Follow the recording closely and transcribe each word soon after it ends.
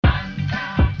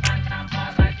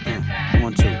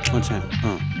check.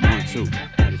 1, 2,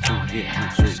 92,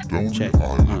 yeah, 1, 2, Stony check.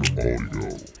 Island Audio.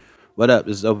 What up?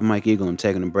 This is Open Mike Eagle. I'm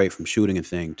taking a break from shooting a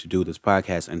thing to do this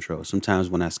podcast intro. Sometimes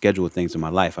when I schedule things in my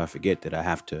life, I forget that I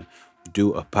have to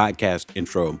do a podcast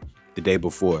intro the day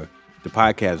before the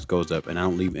podcast goes up, and I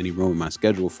don't leave any room in my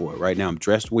schedule for it. Right now, I'm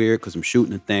dressed weird because I'm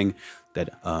shooting a thing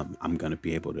that I'm going to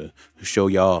be able to show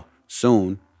y'all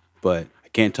soon, but I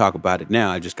can't talk about it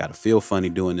now. I just got to feel funny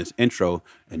doing this intro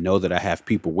and know that I have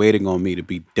people waiting on me to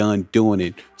be done doing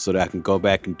it so that I can go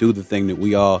back and do the thing that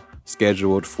we all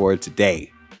scheduled for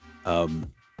today.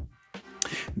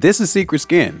 This is Secret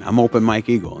Skin. I'm Open Mike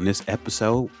Eagle. In this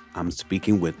episode, I'm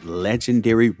speaking with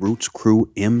legendary Roots Crew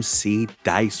MC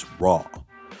Dice Raw,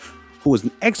 who is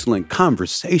an excellent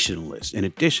conversationalist in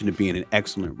addition to being an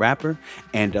excellent rapper.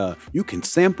 And you can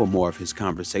sample more of his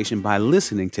conversation by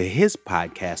listening to his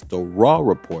podcast, The Raw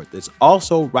Report, that's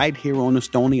also right here on the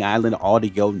Stony Island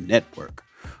Audio Network.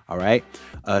 All right.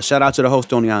 Shout out to the whole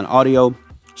Stony Island Audio.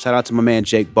 Shout out to my man,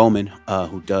 Jake Bowman,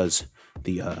 who does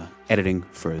the editing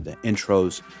for the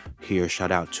intros here.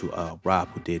 Shout out to Rob,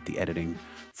 who did the editing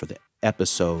for the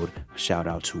episode. Shout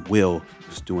out to Will,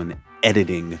 who's doing the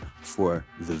editing for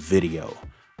the video.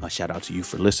 Shout out to you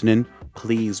for listening.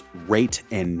 Please rate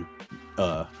and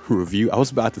review. I was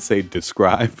about to say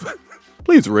describe.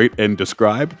 Please rate and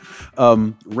describe.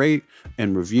 Rate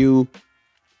and review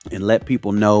and let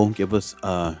people know. Give us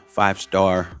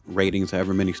 5-star ratings,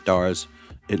 however many stars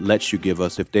it lets you give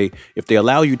us. If they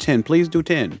allow you 10, please do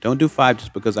 10. Don't do 5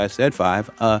 just because I said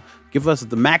 5. Give us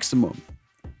the maximum,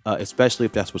 especially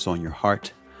if that's what's on your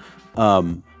heart.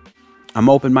 I'm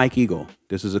Open Mike Eagle.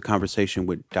 This is a conversation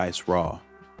with Dice Raw.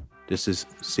 This is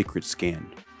Secret Skin.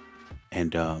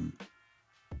 And I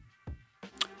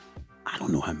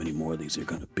don't know how many more of these are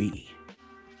going to be.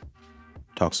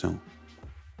 Talk soon.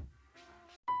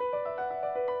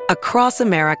 Across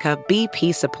America,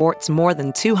 BP supports more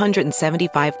than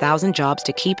 275,000 jobs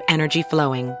to keep energy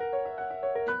flowing.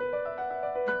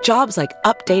 Jobs like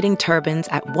updating turbines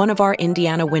at one of our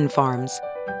Indiana wind farms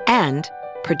and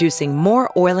producing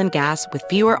more oil and gas with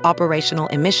fewer operational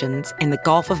emissions in the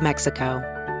Gulf of Mexico.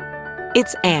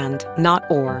 It's and, not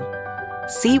or.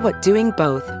 See what doing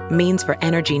both means for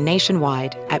energy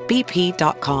nationwide at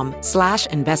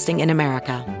bp.com/investing in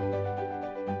America.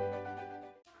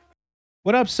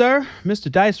 What up, sir?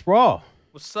 Mr. Dice Raw.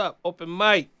 What's up, Open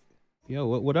Mike? Yo,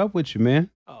 what up with you,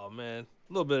 man? Oh, man.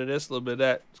 A little bit of this, a little bit of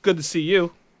that. It's good to see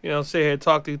you. You know, sit here and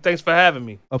talk to you. Thanks for having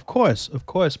me. Of course,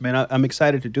 man. I'm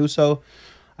excited to do so.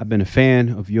 I've been a fan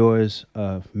of yours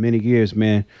many years,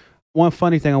 man. One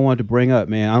funny thing I wanted to bring up,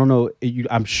 man. I don't know.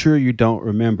 I'm sure you don't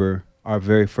remember our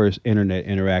very first internet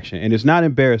interaction. And it's not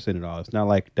embarrassing at all. It's not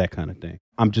like that kind of thing.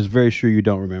 I'm just very sure you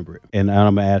don't remember it. And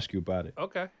I'm going to ask you about it.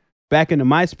 Okay. Back in the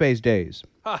MySpace days.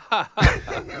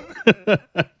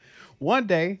 One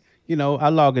day, you know, I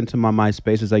log into my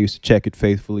MySpace as I used to check it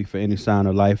faithfully for any sign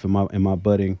of life in my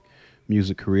budding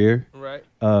music career. Right.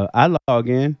 I log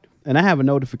in and I have a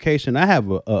notification. I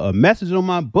have a message on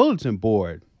my bulletin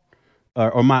board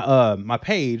or my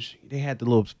page. They had the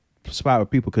little spot where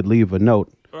people could leave a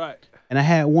note. Right. And I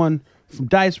had one from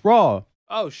Dice Raw.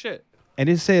 Oh, shit. And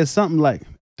it says something like,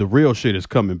 the real shit is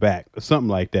coming back, or something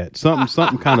like that.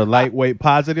 Something kind of lightweight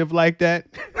positive like that.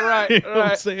 Right, You know right.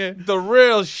 what I'm saying? The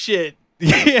real shit.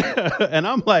 Yeah. And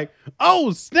I'm like,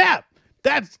 oh, snap.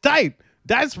 That's tight.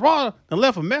 That's Raw. I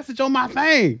left a message on my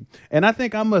thing. And I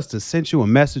think I must have sent you a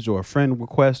message or a friend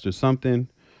request or something.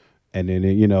 And then,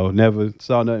 you know, never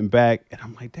saw nothing back. And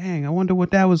I'm like, dang, I wonder what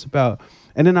that was about.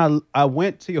 And then I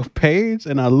went to your page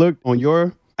and I looked on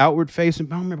your outward facing. I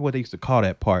don't remember what they used to call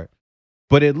that part.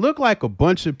 But it looked like a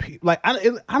bunch of people. Like I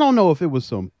don't know if it was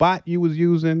some bot you was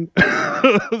using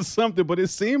or something, but it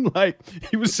seemed like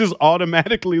he was just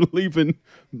automatically leaving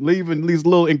these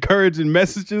little encouraging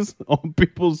messages on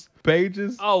people's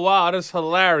pages. Oh, wow. That's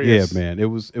hilarious. Yeah, man. It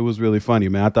was really funny,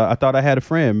 man. I thought I had a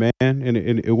friend, man, and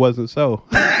it wasn't so.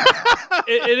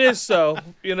 It is so.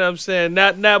 You know what I'm saying?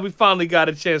 Now we finally got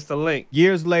a chance to link.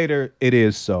 Years later, it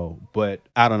is so. But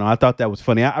I don't know. I thought that was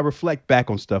funny. I reflect back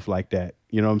on stuff like that.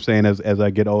 You know what I'm saying? As I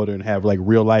get older and have like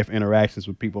real life interactions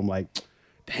with people, I'm like,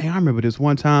 dang, I remember this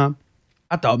one time.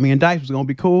 I thought me and Dice was going to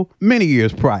be cool many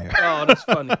years prior. Oh, that's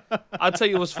funny. I'll tell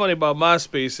you what's funny about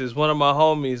MySpace is one of my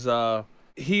homies,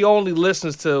 he only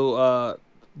listens to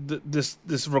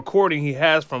this recording he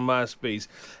has from MySpace.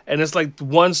 And it's like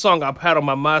one song I've had on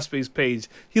my MySpace page.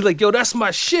 He's like, yo, that's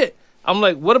my shit. I'm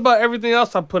like, what about everything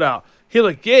else I put out? He's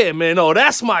like, yeah, man, no,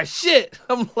 that's my shit.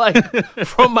 I'm like,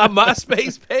 from my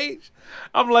MySpace page?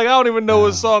 I'm like, I don't even know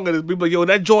what song it is. People like, yo,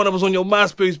 that joint that was on your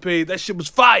MySpace page, that shit was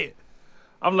fire.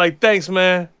 I'm like, thanks,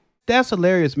 man. that's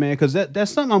hilarious, man. Because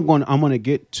that's something I'm gonna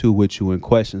get to with you in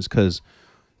questions. Because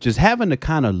just having the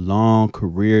kind of long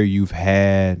career you've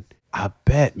had, I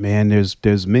bet, man,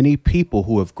 there's many people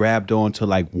who have grabbed on to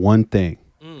like one thing.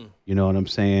 You know what I'm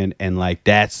saying? And like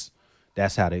that's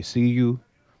how they see you.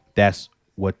 That's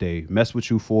what they mess with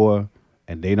you for,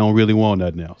 and they don't really want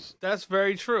nothing else. That's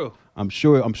very true. I'm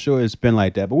sure it's been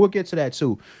like that, but we'll get to that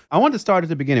too. I wanted to start at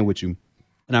the beginning with you.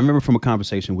 And I remember from a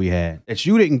conversation we had that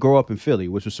you didn't grow up in Philly,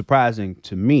 which was surprising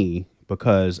to me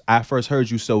because I first heard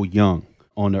you so young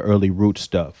on the early Roots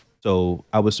stuff. So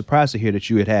I was surprised to hear that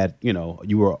you had,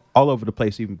 you were all over the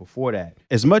place even before that.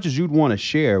 As much as you'd want to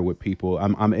share with people,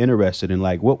 I'm interested in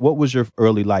like, what was your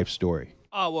early life story?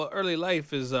 Oh, well, early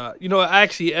life is, I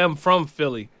actually am from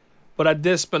Philly, but I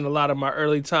did spend a lot of my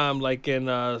early time like in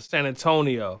San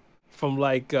Antonio. From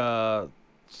like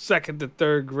second to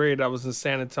third grade, I was in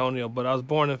San Antonio, but I was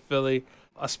born in Philly.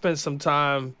 I spent some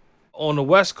time on the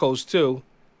West Coast too.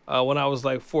 When I was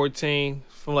like 14,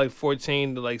 from like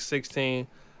 14 to like 16,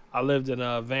 I lived in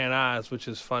Van Nuys, which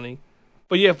is funny.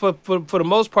 But yeah, for the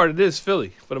most part, it is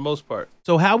Philly, for the most part.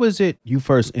 So how is it you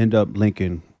first end up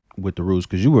linking with the Roots?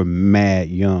 Because you were mad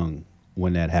young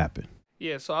when that happened.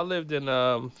 Yeah, so I lived in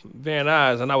Van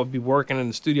Nuys, and I would be working in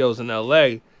the studios in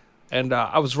L.A., and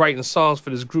I was writing songs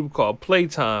for this group called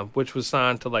Playtime, which was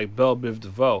signed to like Belle Biv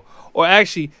DeVoe. Or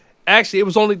actually, it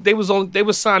was only they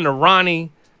were signed to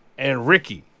Ronnie and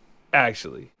Ricky.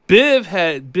 Actually, Biv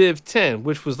had Biv 10,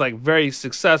 which was like very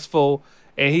successful,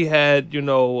 and he had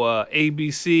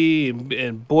ABC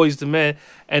and Boyz II Men,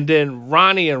 and then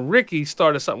Ronnie and Ricky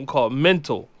started something called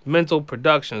Mental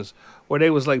Productions, where they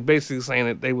was like basically saying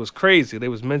that they was crazy. They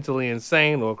was mentally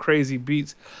insane or crazy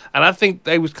beats. And I think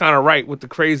they was kind of right with the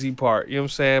crazy part, you know what I'm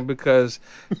saying? Because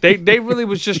they really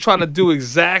was just trying to do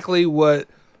exactly what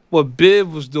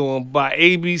Biv was doing by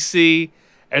ABC.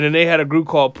 And then they had a group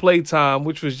called Playtime,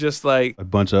 which was just like a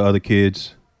bunch of other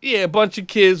kids. Yeah, a bunch of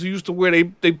kids who used to wear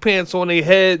they pants on their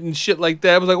head and shit like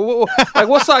that. It was like,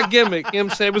 what's our gimmick? You know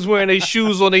what I'm saying? It was wearing their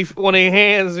shoes on their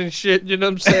hands and shit. You know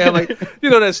what I'm saying? Like,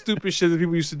 that stupid shit that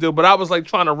people used to do. But I was like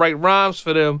trying to write rhymes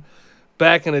for them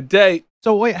back in the day.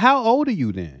 So wait, how old are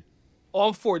you then? Oh,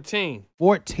 I'm 14.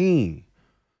 14.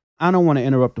 I don't want to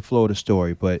interrupt the flow of the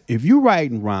story, but if you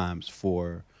writing rhymes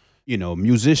for,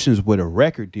 musicians with a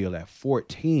record deal at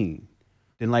 14,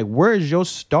 then like, where's your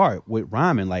start with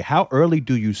rhyming? Like, how early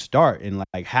do you start? And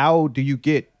like, how do you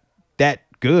get that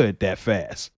good that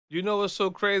fast? You know what's so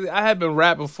crazy? I had been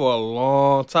rapping for a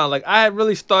long time. Like, I had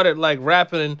really started like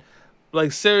rapping,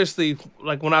 like seriously,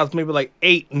 like when I was maybe like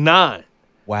 8, 9.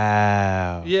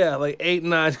 Wow. Yeah, like 8,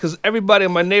 9. Because everybody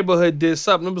in my neighborhood did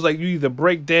something. It was like you either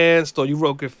break danced or you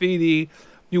wrote graffiti.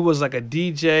 You was like a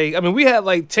DJ. I mean, we had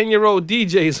like 10-year-old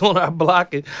DJs on our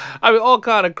block. And, all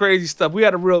kind of crazy stuff. We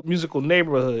had a real musical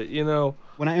neighborhood,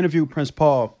 When I interviewed Prince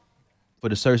Paul for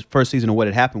the first season of What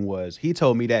Had Happened Was, he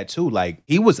told me that too. Like,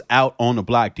 he was out on the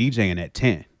block DJing at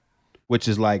 10, which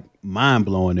is like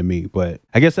mind-blowing to me. But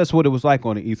I guess that's what it was like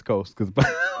on the East Coast. Because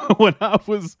when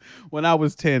I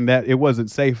was 10, that it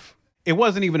wasn't safe. It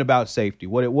wasn't even about safety.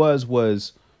 What it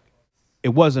was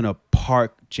it wasn't a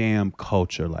park jam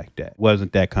culture like that. It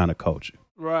wasn't that kind of culture.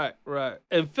 Right.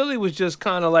 And Philly was just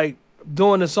kind of like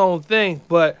doing its own thing,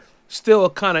 but still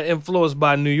kind of influenced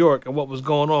by New York and what was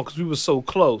going on because we were so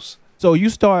close. So you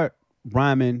start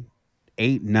rhyming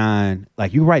 8, 9,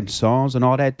 like you writing songs and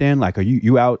all that then? Like, are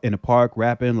you out in the park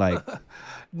rapping? Like,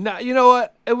 nah, you know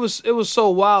what? It was so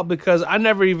wild because I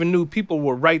never even knew people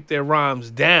would write their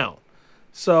rhymes down.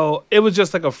 So it was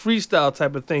just like a freestyle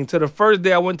type of thing. To the first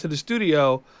day I went to the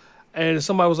studio and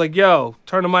somebody was like, yo,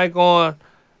 turn the mic on.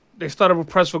 They started with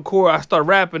press record. I started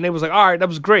rapping. They was like, all right, that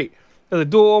was great. They was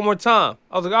like, do it one more time.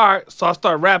 I was like, all right. So I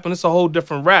started rapping. It's a whole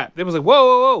different rap. They was like,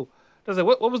 whoa. They was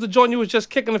like, what was the joint you was just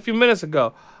kicking a few minutes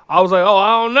ago? I was like, oh,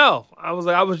 I don't know. I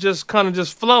was just kind of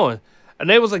just flowing. And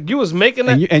they was like, you was making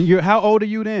that? And you're how old are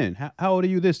you then? How old are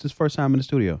you this first time in the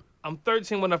studio? I'm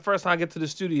 13 when the first time I get to the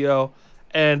studio.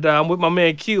 And I'm with my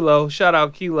man Kilo. Shout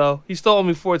out Kilo. He stole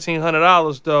me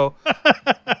 $1,400 though.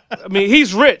 I mean,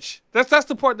 he's rich. That's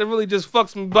the part that really just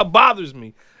fucks me, but bothers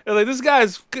me. And like, this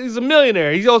he's a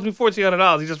millionaire. He owes me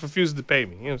 $1,400. He just refuses to pay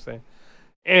me. You know what I'm saying?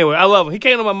 Anyway, I love him. He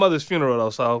came to my mother's funeral though,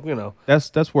 so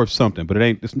That's worth something, but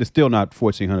it's still not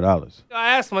 $1,400.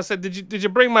 I asked him. I said, "Did you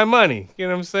bring my money?" You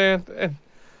know what I'm saying?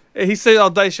 And he said, "Oh,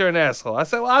 Dice, you're an asshole." I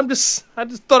said, "Well, I just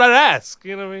thought I'd ask."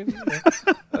 You know what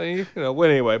I mean? Well,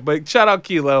 anyway, but shout out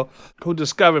Kilo who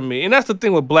discovered me, and that's the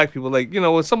thing with black people. Like,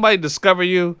 when somebody discover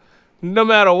you, no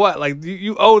matter what, like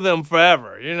you owe them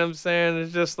forever. You know what I'm saying?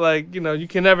 It's just like you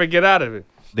can never get out of it.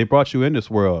 They brought you in this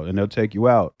world, and they'll take you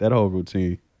out. That whole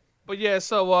routine. But yeah,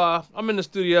 so I'm in the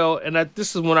studio, and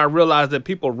this is when I realized that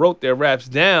people wrote their raps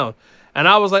down. And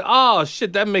I was like, oh,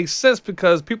 shit, that makes sense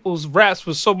because people's raps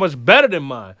was so much better than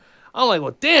mine. I'm like,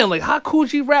 well, damn, like, how Kool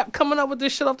G Rap coming up with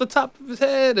this shit off the top of his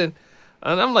head? And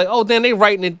I'm like, oh, damn, they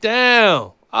writing it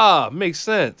down. Makes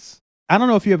sense. I don't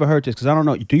know if you ever heard this, because I don't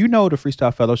know. Do you know the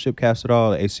Freestyle Fellowship cast at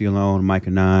all? The AC Alone, Micah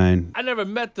 9? I never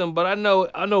met them, but I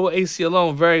know AC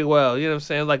Alone very well. You know what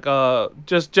I'm saying? Like,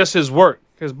 just his work,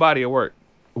 his body of work.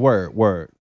 Word.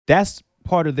 That's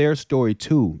part of their story,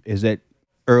 too, is that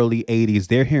early 80s,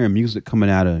 they're hearing music coming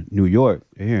out of New York.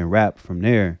 They're hearing rap from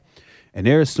there. And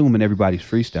they're assuming everybody's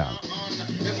freestyle.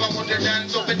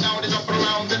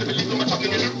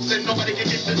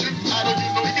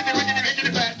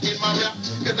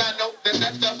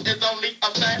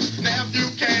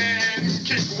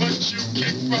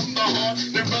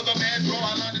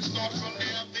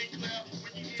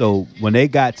 So when they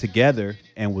got together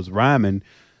and was rhyming,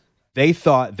 they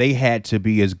thought they had to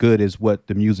be as good as what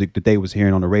the music that they was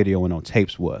hearing on the radio and on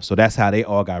tapes was. So that's how they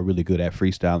all got really good at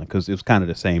freestyling, because it was kind of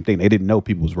the same thing. They didn't know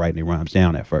people was writing their rhymes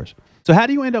down at first. So how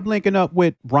do you end up linking up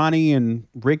with Ronnie and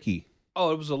Ricky?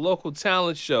 Oh, it was a local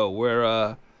talent show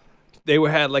where they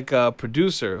had like a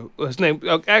producer. His name,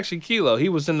 actually Kilo. He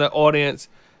was in the audience,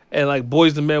 and like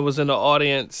Boyz II Men was in the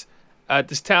audience at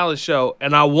this talent show,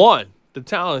 and I won the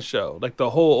talent show, like the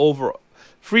whole overall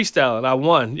freestyle, and I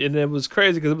won. And it was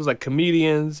crazy because it was like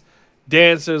comedians,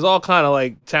 dancers, all kind of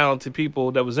like talented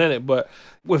people that was in it. But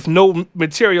with no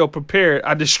material prepared,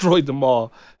 I destroyed them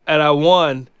all, and I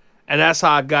won. And that's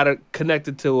how I got it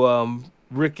connected to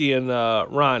Ricky and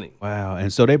Ronnie. Wow.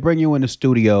 And so they bring you in the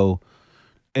studio,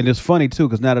 and it's funny too,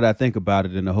 because now that I think about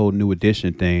it, in the whole New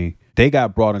Edition thing, they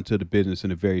got brought into the business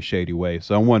in a very shady way.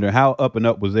 So I'm wondering how up and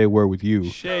up was they were with you.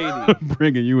 Shady.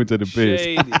 Bringing you into the biz.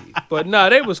 Shady. But no,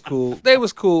 they was cool. They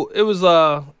was cool. It was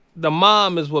the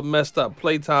mom is what messed up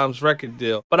Playtime's record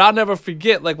deal. But I'll never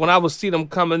forget, like when I would see them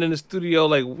coming in the studio,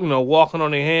 like, you know, walking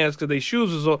on their hands, because their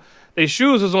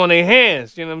shoes was on their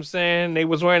hands. You know what I'm saying? They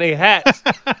was wearing their hats.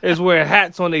 They was wearing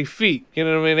hats on their feet. You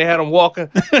know what I mean? They had them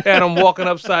walking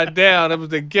upside down. That was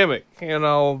their gimmick. You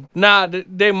know,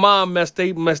 their mom messed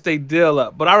their deal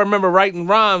up. But I remember writing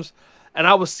rhymes, and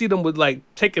I would see them with like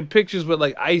taking pictures with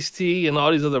like Ice-T and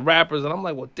all these other rappers, and I'm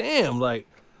like, well, damn, like,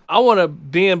 I want to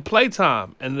be in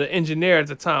Playtime. And the engineer at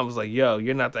the time was like, yo,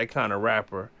 you're not that kind of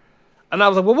rapper. And I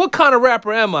was like, well, what kind of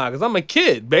rapper am I? Because I'm a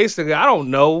kid, basically. I don't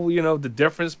know, you know, the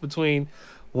difference between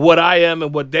what I am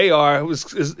and what they are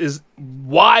is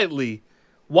wildly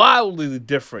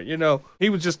different, you know. He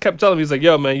was just kept telling me, he's like,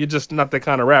 yo, man, you're just not that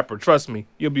kind of rapper. Trust me,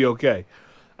 you'll be okay.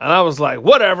 And I was like,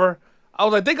 whatever. I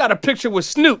was like, they got a picture with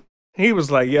Snoop. He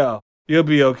was like, yo, you'll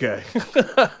be okay.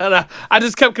 And I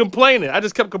just kept complaining. I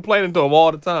just kept complaining to him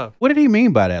all the time. What did he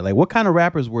mean by that? Like, what kind of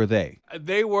rappers were they?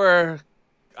 They were,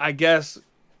 I guess,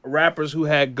 rappers who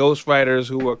had ghostwriters,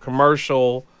 who were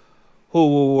commercial,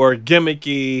 who were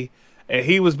gimmicky, and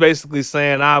he was basically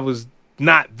saying I was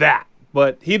not that.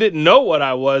 But he didn't know what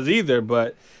I was either,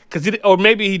 or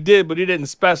maybe he did, but he didn't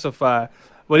specify.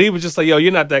 But he was just like, yo,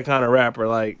 you're not that kind of rapper.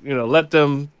 Like, you know, let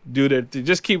them do their,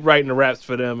 just keep writing the raps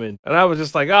for them. And I was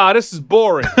just like, this is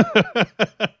boring.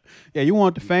 Yeah, you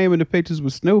want the fame and the pictures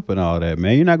with Snoop and all that,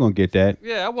 man. You're not gonna get that.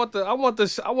 Yeah, I want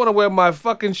to wear my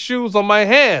fucking shoes on my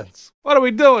hands. What are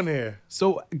we doing here?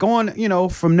 So going, you know,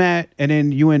 from that, and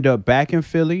then you end up back in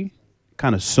Philly,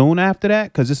 kind of soon after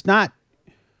that, because it's not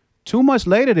too much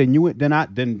later than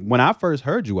when I first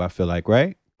heard you. I feel like,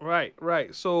 right?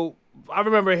 Right. So I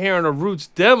remember hearing a Roots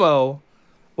demo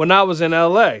when I was in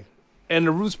LA, and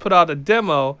the Roots put out a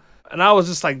demo, and I was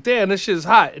just like, damn, this shit's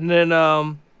hot. And then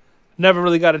never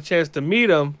really got a chance to meet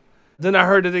them. Then I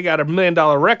heard that they got $1 million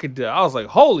record deal. I was like,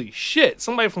 holy shit,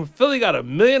 somebody from Philly got $1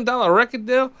 million record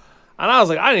deal? And I was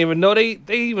like, I didn't even know they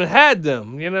even had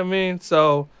them. You know what I mean?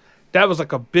 So that was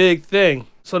like a big thing.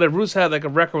 So the Roots had like a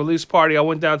record release party. I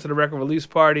went down to the record release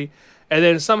party, and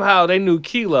then somehow they knew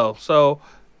Kilo. So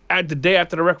at the day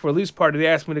after the record release party, they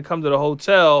asked me to come to the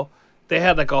hotel. They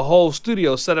had like a whole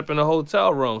studio set up in the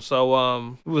hotel room.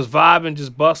 So we was vibing,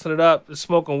 just busting it up,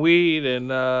 smoking weed, and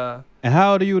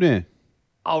how old are you then?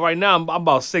 Oh, right now I'm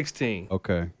about 16.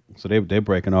 Okay. So they're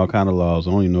breaking all kind of laws.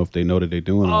 I don't even know if they know that they're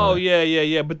doing it. Oh,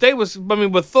 yeah. But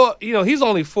thought, you know, he's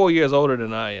only 4 years older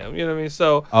than I am. You know what I mean?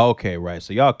 So. Okay, right.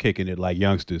 So y'all kicking it like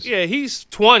youngsters. Yeah, he's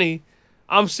 20.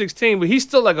 I'm 16, but he's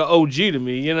still like an OG to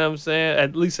me. You know what I'm saying?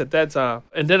 At least at that time.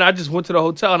 And then I just went to the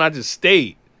hotel and I just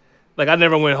stayed. Like I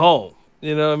never went home.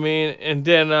 You know what I mean? And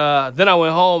then I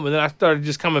went home, and then I started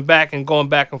just coming back and going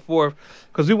back and forth,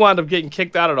 because we wound up getting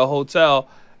kicked out of the hotel,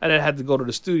 and then had to go to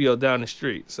the studio down the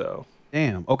street. So.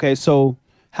 Damn. Okay, so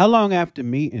how long after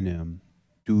meeting him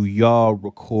do y'all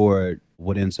record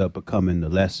what ends up becoming the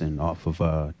lesson off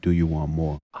of Do You Want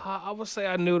More? I would say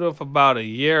I knew them for about a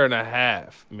year and a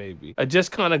half, maybe. I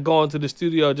just kind of going to the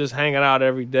studio, just hanging out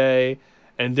every day.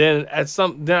 And then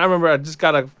then I remember I just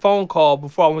got a phone call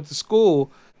before I went to school,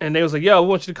 and they was like, "Yo, we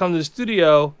want you to come to the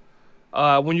studio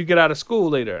when you get out of school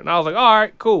later." And I was like, "All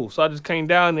right, cool." So I just came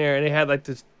down there, and they had like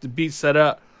the beat set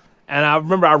up. And I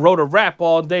remember I wrote a rap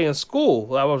all day in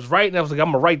school. I was writing. I was like,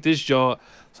 "I'm gonna write this joint."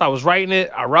 So I was writing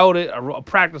it. I wrote it. I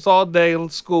practiced all day in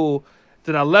school.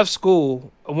 Then I left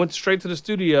school. I went straight to the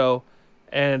studio,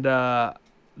 and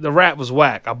the rap was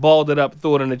whack. I balled it up,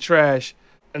 threw it in the trash.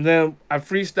 And then I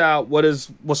freestyled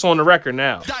what's on the record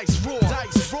now. Dice roar,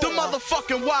 the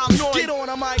motherfucking wild noise. Get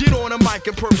on a mic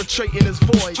and perpetrating his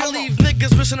voice. I leave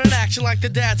niggas missing in action like the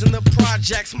dads in the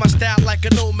projects. My style like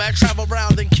a nomad, travel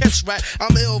around and catch rat.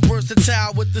 I'm ill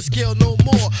versatile with the skill no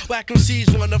more. Whack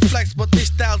MCs wanna flex, but these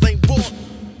styles ain't born.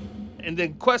 And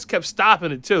then Quest kept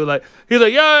stopping it too. Like he's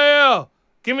like, yo,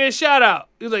 give me a shout out.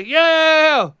 He's like,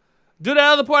 yo. Do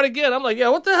that other part again. I'm like, yeah,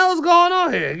 what the hell is going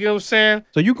on here? You know what I'm saying?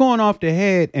 So you going off the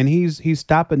head and he's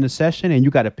stopping the session and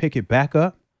you got to pick it back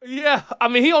up? Yeah. I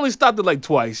mean, he only stopped it like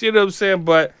twice. You know what I'm saying?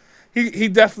 But he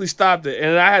definitely stopped it.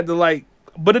 And I had to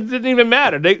but it didn't even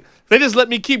matter. They just let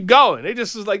me keep going. They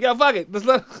just was like, yeah, fuck it. Just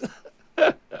let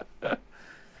And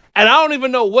I don't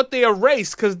even know what they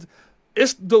erased because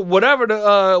it's when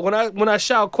I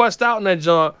shout Quest out in that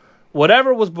joint,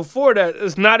 whatever was before that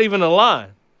is not even a line.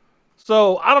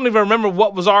 So I don't even remember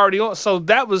what was already on. So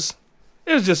it was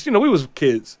just, we was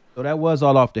kids. So that was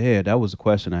all off the head. That was a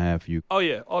question I had for you. Oh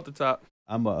yeah, off the top.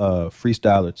 I'm a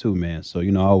freestyler too, man. So,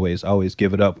 I always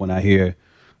give it up when I hear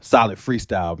solid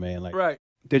freestyle, man. Like, right.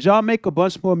 Did y'all make a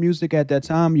bunch more music at that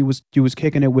time? You was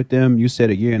kicking it with them. You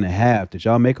said a year and a half. Did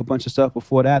y'all make a bunch of stuff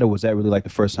before that, or was that really like the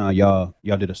first time y'all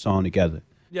did a song together?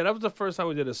 Yeah, that was the first time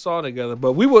we did a song together.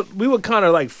 But we would kind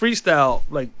of like freestyle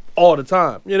like all the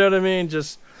time. You know what I mean?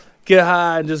 Just get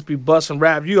high and just be busting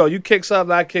rap. You kick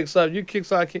something, I kick something. You kick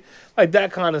something, I kick, like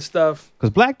that kind of stuff.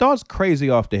 Because Black Thought's crazy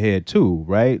off the head too,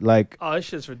 right? Like, oh, this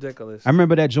shit's ridiculous. I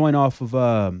remember that joint off of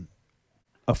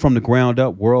From the Ground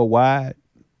Up Worldwide,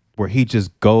 where he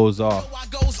just goes off. I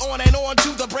goes on and on to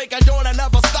the break of dawn and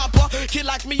never stop her. Kid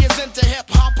like me is into hip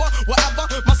hopper.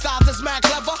 Whatever, my style is mad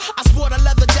clever. I sport a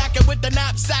leather jacket with the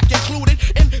knapsack included.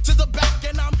 Into the back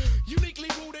and I'm uniquely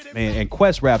rooted. Man, and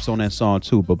Quest raps on that song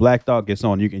too, but Black Thought gets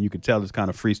on, you can tell it's kind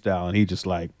of freestyle, and he just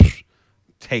like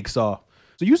takes off.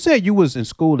 So you said you was in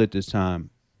school at this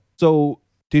time. So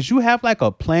did you have like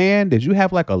a plan? Did you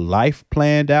have like a life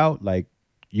planned out? Like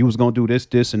you was gonna do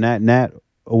this, and that?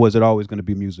 Or was it always gonna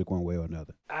be music one way or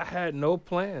another? I had no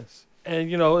plans.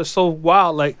 And it's so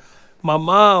wild. Like my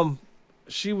mom,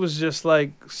 she was just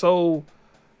like so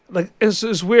like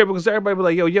it's weird because everybody be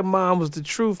like, yo, your mom was the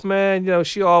truth, man.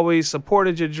 She always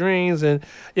supported your dreams, and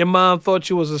your mom thought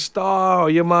you was a star, or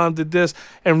your mom did this.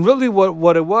 And really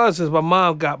what it was is my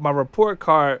mom got my report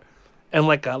card and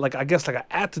like I guess like an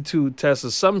aptitude test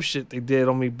or some shit they did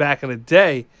on me back in the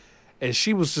day. And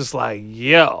she was just like,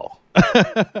 yo,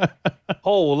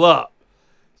 hold up.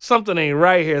 Something ain't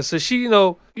right here. So she,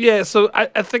 so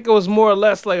I think it was more or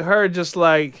less like her just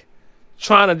like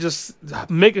trying to just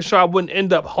making sure I wouldn't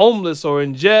end up homeless or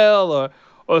in jail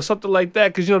or something like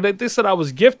that. Because, they said I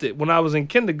was gifted when I was in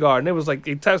kindergarten. It was like,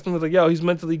 they texted me like, yo, he's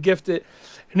mentally gifted.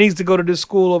 He needs to go to this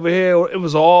school over here. It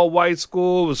was an all-white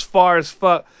school. It was far as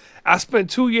fuck. I spent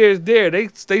 2 years there.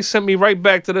 They sent me right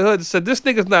back to the hood and said, this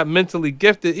nigga's not mentally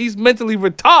gifted. He's mentally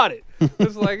retarded.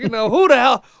 It's like, who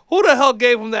the hell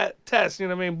gave him that test? You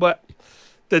know what I mean? But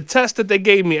the test that they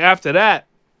gave me after that,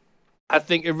 I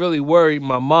think it really worried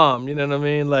my mom. You know what I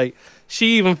mean? Like,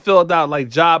 she even filled out like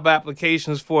job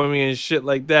applications for me and shit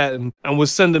like that, and would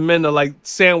send them into like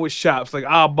sandwich shops, like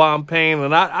Bon Pain,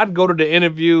 and I'd go to the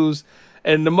interviews,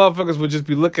 and the motherfuckers would just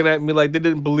be looking at me like they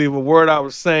didn't believe a word I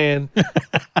was saying.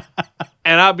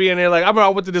 And I'd be in there like, I remember I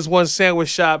went to this one sandwich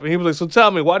shop, and he was like, so tell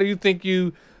me, why do you think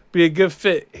you be a good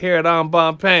fit here at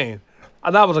Bon Pain?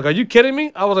 And I was like, are you kidding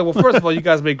me? I was like, well, first of all, you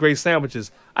guys make great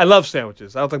sandwiches. I love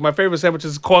sandwiches. I was like, my favorite sandwich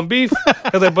is corned beef. I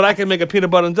was like, but I can make a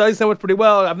peanut butter and jelly sandwich pretty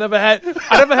well. I never had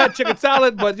chicken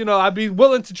salad, but I'd be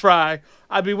willing to try.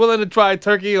 I'd be willing to try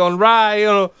turkey on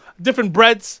rye, different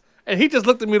breads. And he just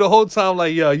looked at me the whole time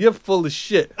like, yo, you're full of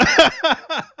shit.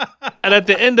 And at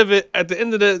the end of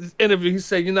the interview, he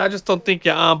said, I just don't think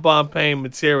you're Bon Pain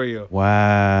material.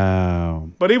 Wow.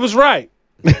 But he was right.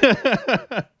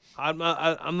 I'm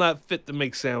not fit to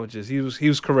make sandwiches. He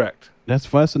was correct.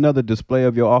 That's another display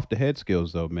of your off the head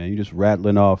skills, though, man. You just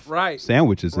rattling off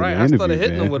sandwiches in the interview. I started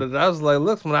hitting them with it. I was like,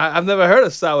 look, man, I've never heard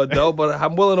of sourdough, but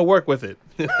I'm willing to work with it.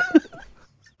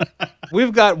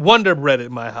 We've got Wonder Bread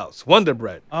at my house. Wonder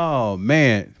Bread. Oh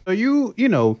man. So you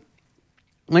know,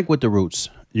 Link with the Roots.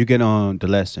 You get on the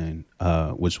lesson,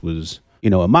 which was,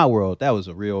 in my world, that was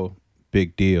a real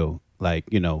big deal. Like,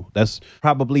 that's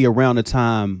probably around the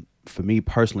time for me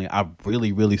personally, I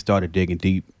really, really started digging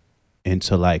deep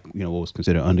into like, what was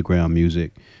considered underground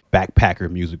music,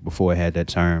 backpacker music before it had that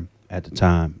term at the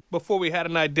time. Before we had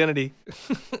an identity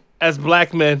as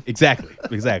black men. Exactly.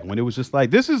 When it was just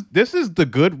like, this is the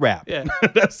good rap. Yeah.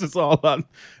 That's all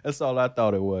I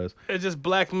thought it was. It's just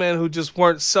black men who just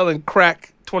weren't selling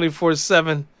crack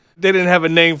 24/7. They didn't have a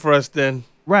name for us then.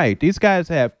 Right. These guys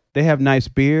have nice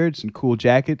beards and cool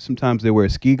jackets. Sometimes they wear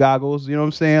ski goggles. You know what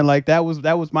I'm saying? Like that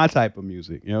was my type of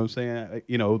music. You know what I'm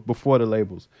saying? Before the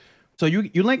labels. So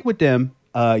you link with them.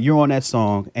 You're on that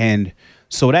song, and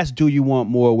so that's "Do You Want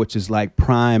More," which is like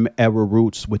prime era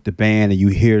Roots with the band, and you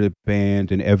hear the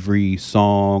band in every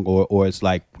song, or it's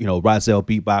like Rozelle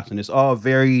beatboxing. It's all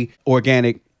very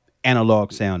organic,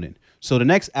 analog sounding. So the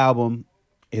next album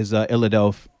is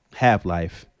Illadelph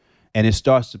Half-Life. And it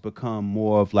starts to become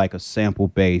more of like a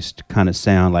sample-based kind of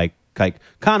sound, like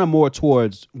kind of more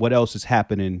towards what else is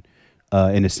happening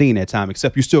in the scene at time,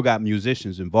 except you still got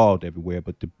musicians involved everywhere,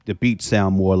 but the beats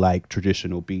sound more like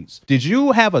traditional beats. Did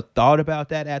you have a thought about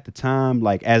that at the time?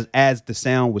 Like as the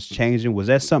sound was changing, was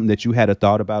that something that you had a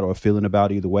thought about or a feeling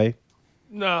about either way?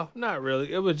 No, not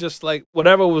really. It was just like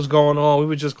whatever was going on, we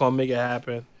were just going to make it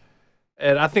happen.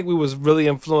 And I think we was really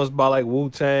influenced by like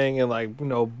Wu-Tang and like,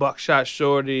 Buckshot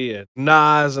Shorty and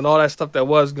Nas and all that stuff that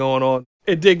was going on.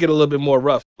 It did get a little bit more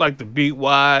rough, like the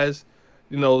beat-wise,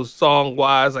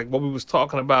 song-wise, like what we was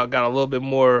talking about got a little bit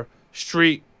more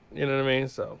street, you know what I mean?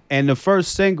 So. And the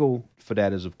first single for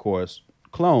that is, of course,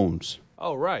 Clones.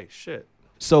 Oh, right, shit.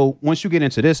 So once you get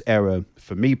into this era,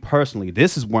 for me personally,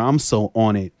 this is where I'm so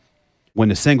on it. When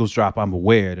the singles drop, I'm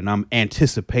aware and I'm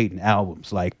anticipating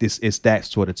albums. Like it's that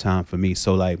sort of time for me.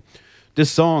 So like this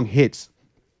song hits.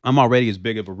 I'm already as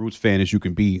big of a Roots fan as you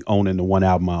can be owning the one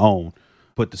album I own.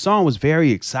 But the song was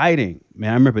very exciting.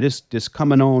 Man, I remember this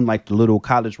coming on like the little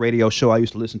college radio show I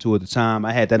used to listen to at the time.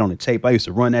 I had that on the tape. I used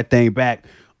to run that thing back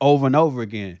over and over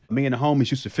again. Me and the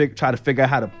homies used to try to figure out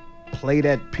how to play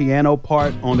that piano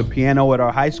part on the piano at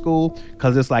our high school,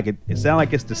 because it's like it sounds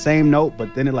like it's the same note,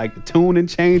 but then it like the tuning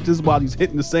changes while he's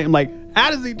hitting the same. Like,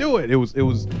 how does he do it? It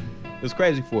was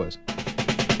crazy for us.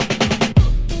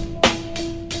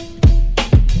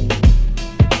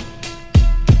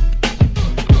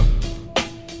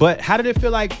 But how did it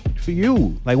feel like for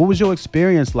you? Like, what was your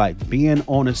experience like being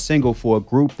on a single for a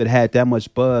group that had that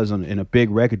much buzz in a big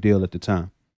record deal at the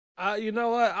time? You know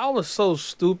what? I was so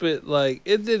stupid. Like,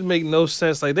 it didn't make no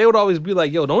sense. Like, they would always be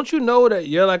like, yo, don't you know that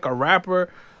you're like a rapper?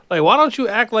 Like, why don't you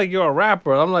act like you're a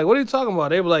rapper? I'm like, what are you talking about?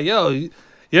 They were like, yo,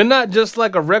 you're not just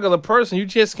like a regular person. You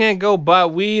just can't go buy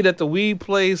weed at the weed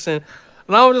place. And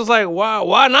I was just like,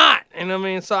 why not? You know what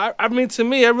I mean? So, I mean, to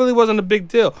me, it really wasn't a big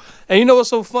deal. And you know what's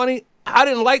so funny? I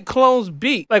didn't like Clone's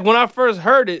beat. Like, when I first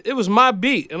heard it, it was my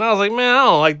beat. And I was like, man, I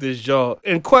don't like this, y'all.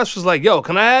 And Quest was like, yo,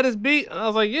 can I add this beat? And I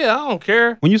was like, yeah, I don't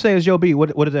care. When you say it's your beat,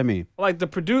 what does that mean? Like, the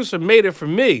producer made it for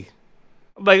me.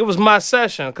 Like, it was my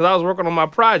session because I was working on my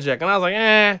project. And I was like,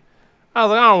 I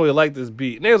don't really like this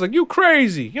beat. And they was like, you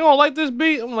crazy. You don't like this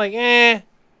beat? I'm like,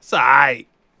 it's all right.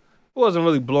 It wasn't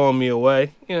really blowing me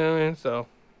away. You know what I mean? So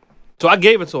I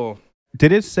gave it to him.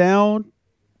 Did it sound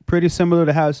pretty similar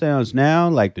to how it sounds now,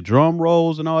 like the drum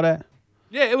rolls and all that?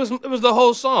 Yeah, it was the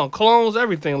whole song, Clones,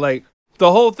 everything, like the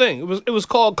whole thing. It was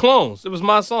called Clones. It was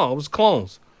my song. It was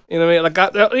Clones. You know what I mean?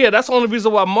 Like, that's the only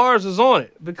reason why Mars is on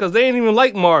it, because they ain't even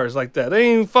like Mars like that. They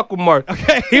ain't even fuck with Mars.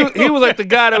 Okay. He was like the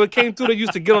guy that came through that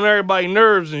used to get on everybody's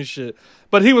nerves and shit.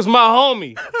 But he was my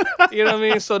homie. You know what I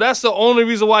mean? So that's the only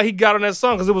reason why he got on that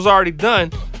song, because it was already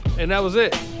done, and that was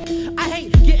it. I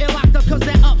hate getting locked up because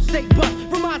that upstate bus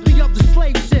reminds me of the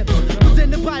slave ships. Was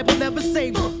in the Bible, never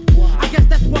saved them. I guess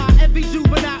that's why every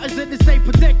juvenile is in the same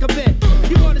predicament.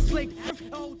 You want to slave every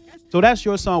old. So that's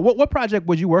your song. What project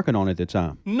was you working on at the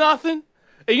time? Nothing.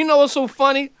 And you know what's so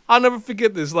funny? I'll never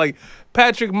forget this. Like,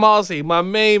 Patrick Mossy, my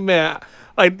main man,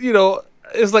 like,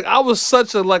 it's like I was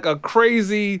such a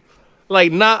crazy,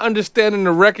 like, not understanding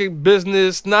the record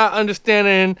business, not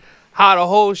understanding how the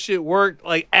whole shit worked,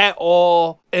 like, at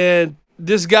all. And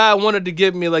this guy wanted to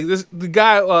get me, like, the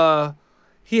guy,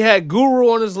 he had Guru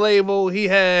on his label. He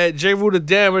had J. Rue the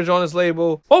Damage on his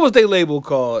label. What was their label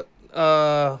called?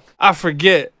 I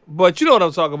forget. But you know what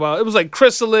I'm talking about. It was like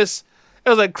Chrysalis. It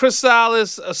was like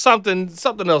Chrysalis or something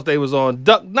else they was on.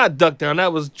 Not Duck Down.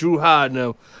 That was Drew Hyde and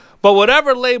them. But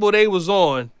whatever label they was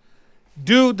on,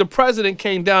 dude, the president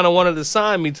came down and wanted to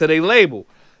sign me to their label.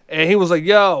 And he was like,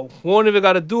 yo, we don't even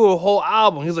got to do a whole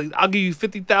album. He's like, I'll give you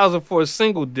 $50,000 for a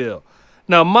single deal.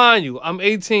 Now, mind you, I'm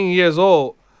 18 years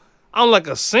old. I'm like,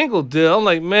 a single deal? I'm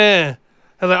like, man,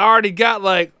 I already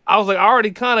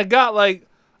kind of got like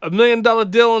 $1 million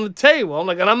deal on the table. I'm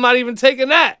like, and I'm not even taking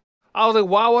that. I was like,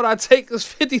 why would I take this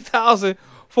 $50,000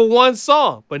 for one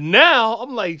song? But now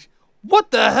I'm like,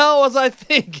 what the hell was I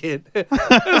thinking? It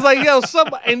was like, yo,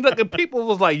 somebody, and look, and people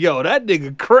was like, yo, that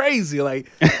nigga crazy.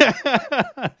 Like,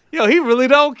 yo, he really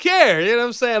don't care. You know what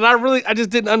I'm saying? I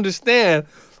just didn't understand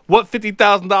what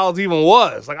 $50,000 even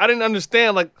was. Like, I didn't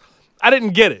understand. Like, I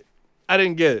didn't get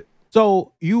it.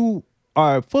 So you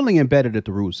are fully embedded at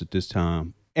the Roots at this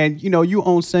time. And, you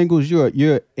own singles,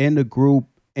 you're in the group,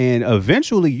 and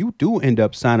eventually you do end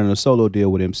up signing a solo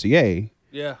deal with MCA.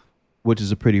 Yeah. Which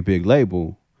is a pretty big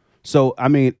label. So, I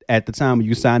mean, at the time when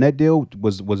you signed that deal,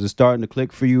 was it starting to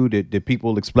click for you? Did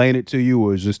people explain it to you,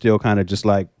 or is it still kind of just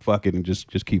like, fuck it and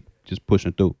just keep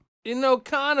pushing through?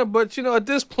 Kind of, but, at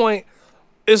this point,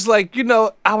 it's like,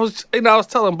 I was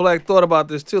telling Black Thought about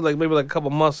this too, like maybe like a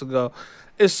couple months ago.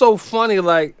 It's so funny,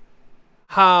 like,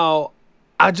 how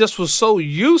I just was so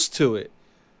used to it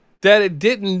that it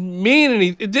didn't mean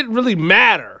anything. It didn't really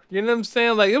matter. You know what I'm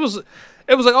saying? Like, it was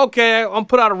like, okay, I'm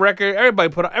put out a record.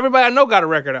 Everybody I know got a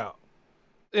record out.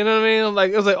 You know what I mean?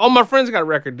 Like, it was like, all my friends got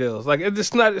record deals. Like,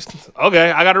 it's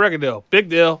okay, I got a record deal. Big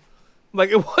deal.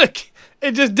 Like,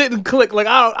 it just didn't click. Like,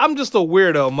 I'm just a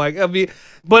weirdo, Mike. I mean,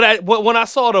 but when I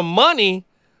saw the money,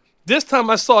 this time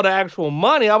I saw the actual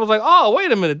money, I was like, oh,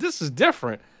 wait a minute, this is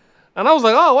different. And I was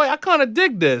like, oh, wait, I kind of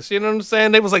dig this. You know what I'm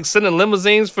saying? They was like sending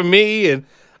limousines for me, and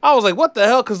I was like, what the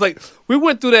hell? Because, like, we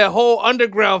went through that whole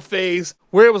underground phase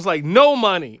where it was like no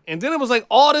money, and then it was like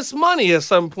all this money at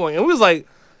some point. And we was like,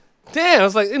 damn,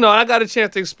 it's like, I got a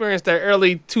chance to experience that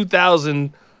early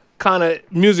 2000 kind of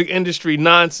music industry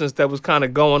nonsense that was kind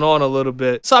of going on a little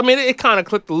bit. So, I mean, it kind of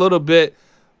clicked a little bit,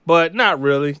 but not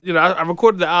really. I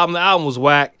recorded the album. The album was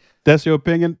whack. That's your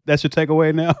opinion? That's your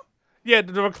takeaway now? Yeah,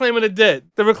 the Reclaiming the Dead.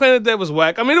 The Reclaiming the Dead was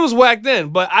whack. I mean, it was whack then,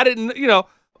 but I didn't,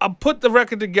 I put the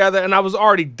record together and I was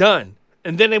already done.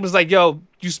 And then it was like, yo,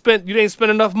 you didn't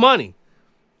spend enough money.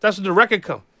 That's what the record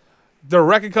come. The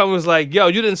record come was like, yo,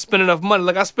 you didn't spend enough money.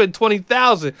 Like, I spent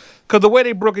 $20,000. Because the way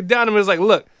they broke it down to me was like,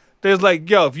 look, there's like,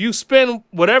 yo, if you spend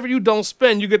whatever you don't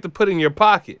spend, you get to put in your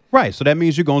pocket. Right. So that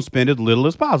means you're going to spend as little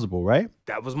as possible, right?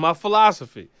 That was my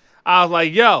philosophy. I was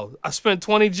like, yo, I spent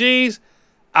 20 G's,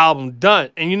 album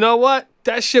done. And you know what?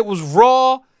 That shit was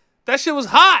raw. That shit was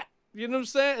hot. You know what I'm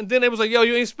saying? And then they was like, yo,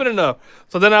 you ain't spent enough.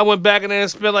 So then I went back and then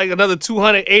spent like another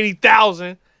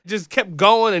 $280,000. Just kept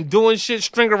going and doing shit,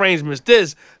 string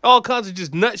arrangements, all kinds of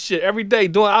just nut shit every day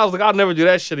doing. I was like, I'll never do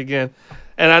that shit again.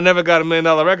 And I never got $1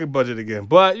 million record budget again.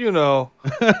 But,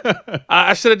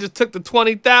 I should have just took the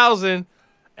 $20,000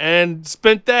 and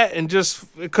spent that, and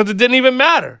just, because it didn't even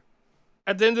matter.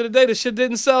 At the end of the day, the shit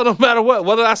didn't sell no matter what.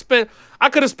 I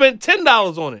could have spent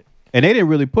 $10 on it. And they didn't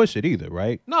really push it either,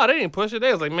 right? No, they didn't push it.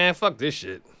 They was like, man, fuck this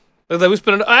shit. It was like, we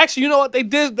spent. Actually, you know what? They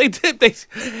did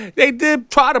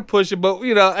try to push it, but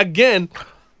again,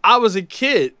 I was a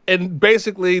kid, and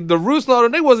basically the Roots and all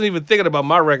them, they wasn't even thinking about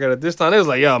my record at this time. They was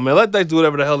like, yo, man, let that do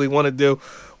whatever the hell he want to do.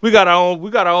 We got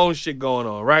our own shit going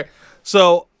on, right?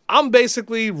 So I'm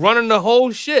basically running the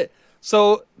whole shit.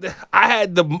 So I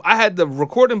had the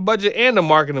recording budget and the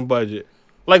marketing budget,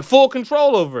 like full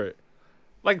control over it.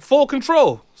 Like, full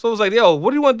control. So it was like, yo,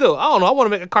 what do you want to do? I don't know. I want to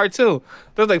make a cartoon.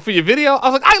 They was like, for your video? I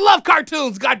was like, I love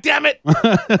cartoons, God damn it.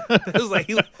 It was like,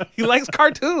 he likes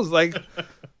cartoons. Like,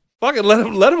 fucking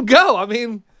let him go. I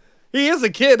mean, he is a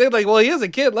kid. They're like, well, he is a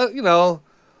kid. Let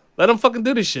him fucking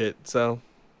do this shit. So.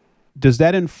 Does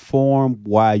that inform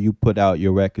why you put out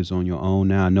your records on your own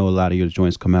now? I know a lot of your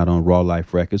joints come out on Raw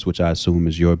Life Records, which I assume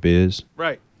is your biz.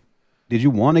 Right. Did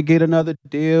you want to get another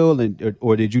deal,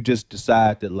 or did you just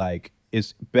decide that, like,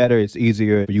 it's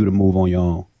easier for you to move on your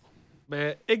own?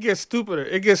 Man, it gets stupider.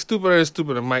 It gets stupider and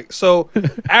stupider, Mike. So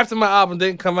after my album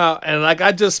didn't come out, and like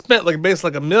I just spent like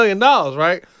basically like $1 million,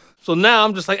 right? So now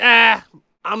I'm just like,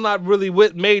 I'm not really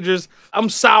with majors. I'm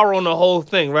sour on the whole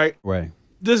thing, right? Right.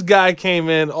 This guy came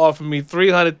in, offered me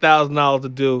 $300,000 to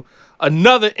do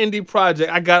another indie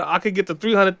project. I could get the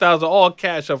 $300,000 all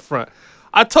cash up front.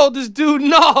 I told this dude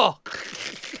no.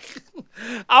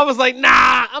 I was like,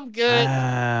 nah, I'm good.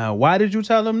 Why did you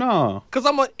tell him no? Because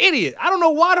I'm an idiot. I don't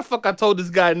know why the fuck I told this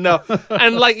guy no.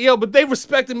 And like, yo, but they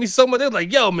respected me so much. They were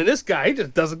like, yo, man, this guy, he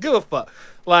just doesn't give a fuck.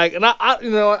 Like, and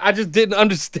I just didn't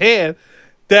understand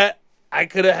that I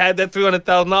could have had that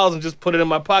 $300,000 and just put it in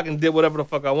my pocket and did whatever the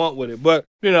fuck I want with it. But,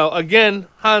 again,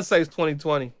 hindsight's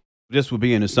 20/20. This would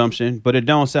be an assumption, but it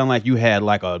don't sound like you had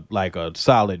like a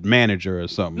solid manager or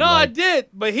something. No, I did,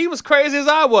 but he was crazy as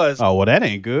I was. Oh, well, that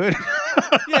ain't good.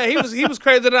 Yeah, he was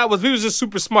crazier than I was. He was just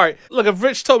super smart. Look, if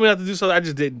Rich told me not to do something, I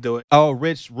just didn't do it. Oh,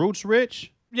 Roots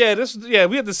Rich? Yeah,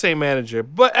 we had the same manager,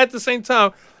 but at the same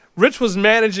time, Rich was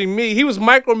managing me. He was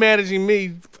micromanaging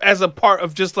me as a part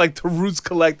of just like the Roots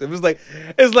Collective.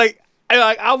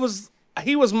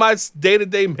 He was my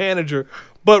day-to-day manager,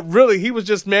 but really he was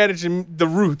just managing the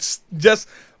Roots.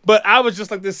 But I was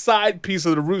just like this side piece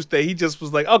of the Roots that he just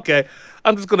was like, okay,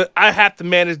 I have to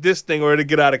manage this thing or it'll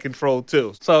get out of control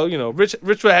too. So,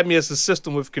 Rich had me as a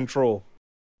system with control.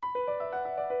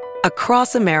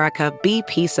 Across America,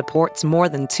 BP supports more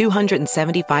than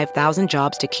 275,000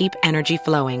 jobs to keep energy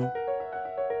flowing.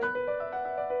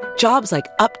 Jobs like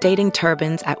updating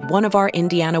turbines at one of our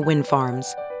Indiana wind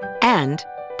farms and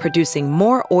producing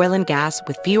more oil and gas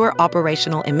with fewer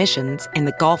operational emissions in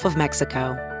the Gulf of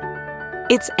Mexico.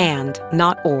 It's and,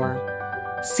 not or.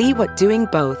 See what doing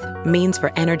both means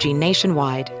for energy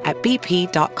nationwide at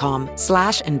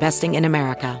bp.com/investing in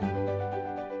America.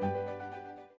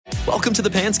 Welcome to the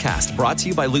Pants Cast, brought to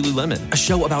you by Lululemon, a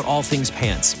show about all things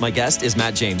pants. My guest is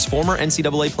Matt James, former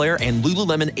NCAA player and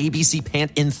Lululemon ABC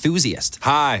pant enthusiast.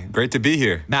 Hi, great to be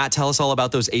here. Matt, tell us all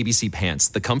about those ABC pants.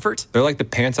 The comfort? They're like the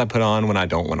pants I put on when I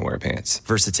don't want to wear pants.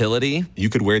 Versatility? You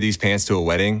could wear these pants to a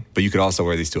wedding, but you could also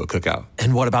wear these to a cookout.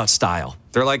 And what about style?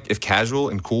 They're like if casual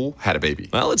and cool had a baby.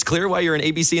 Well, it's clear why you're an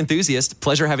ABC enthusiast.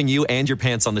 Pleasure having you and your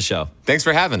pants on the show. Thanks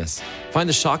for having us. Find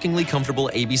the shockingly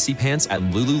comfortable ABC pants at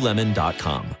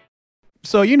Lululemon.com.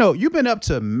 So, you've been up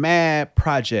to mad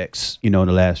projects, in the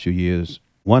last few years.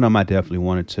 One of them I definitely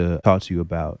wanted to talk to you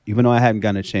about, even though I hadn't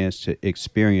gotten a chance to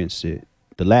experience it.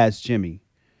 The Last Jimmy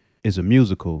is a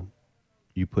musical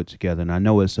you put together, and I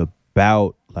know it's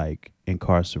about, like,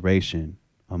 incarceration,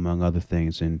 among other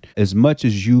things. And as much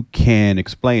as you can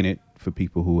explain it for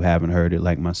people who haven't heard it,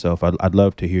 like myself, I'd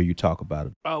love to hear you talk about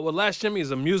it. Well, Last Jimmy is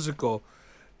a musical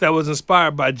that was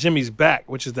inspired by Jimmy's Back,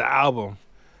 which is the album.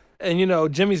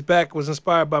 And, Jimmy's Back was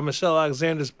inspired by Michelle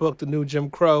Alexander's book, The New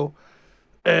Jim Crow.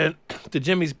 And the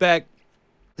Jimmy's Back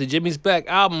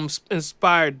album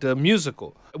inspired the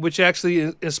musical, which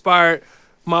actually inspired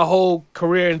my whole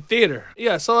career in theater.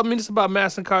 Yeah, so, it's about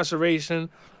mass incarceration.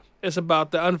 It's about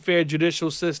the unfair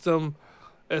judicial system.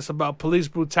 It's about police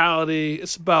brutality.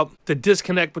 It's about the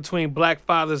disconnect between black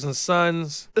fathers and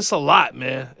sons. It's a lot,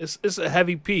 man. It's a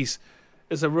heavy piece.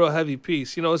 It's a real heavy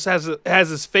piece. It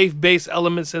has its faith-based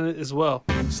elements in it as well.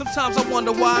 Sometimes I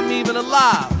wonder why I'm even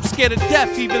alive. I'm scared of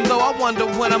death, even though I wonder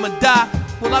when I'ma die.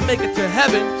 Will I make it to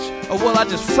heaven, or will I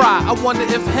just fry? I wonder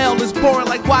if hell is boring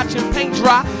like watching paint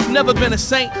dry. Never been a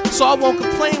saint, so I won't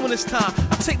complain when it's time.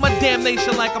 I take my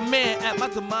damnation like a man at my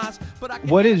demise. But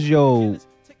what is your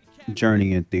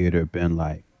journey in theater been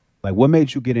like? Like, what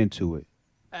made you get into it?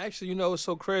 Actually, it's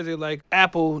so crazy. Like,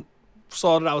 Apple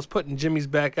saw that I was putting Jimmy's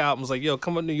Back out and was like, yo,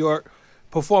 come to New York,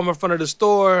 perform in front of the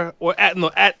store or at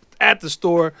the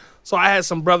store. So I had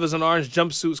some brothers in orange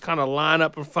jumpsuits kind of line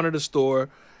up in front of the store.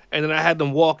 And then I had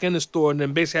them walk in the store, and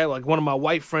then basically I had like one of my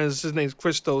white friends, his name's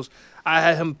Christos. I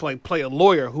had him play a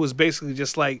lawyer who was basically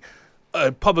just like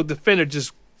a public defender,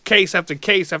 just case after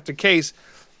case after case.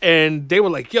 And they were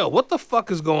like, yo, what the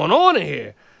fuck is going on in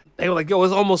here? They were like, yo,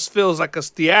 it almost feels like a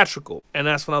theatrical. And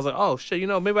that's when I was like, oh, shit,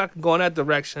 maybe I can go in that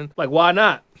direction. Like, why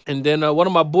not? And then one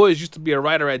of my boys used to be a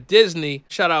writer at Disney.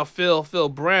 Shout out Phil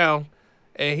Brown.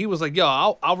 And he was like,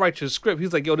 yo, I'll write you a script.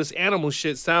 He's like, yo, this animal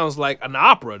shit sounds like an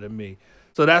opera to me.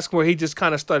 So that's where he just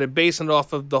kind of started basing it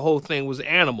off of the whole thing was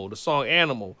Animal, the song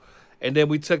Animal. And then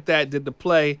we took that, did the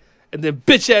play. And then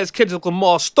bitch-ass Kendrick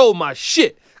Lamar stole my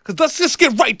shit. Because let's just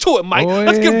get right to it, Mike.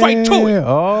 Let's get right to it.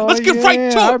 Let's get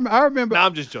right to it. I remember. Nah,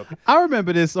 I'm just joking. I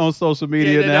remember this on social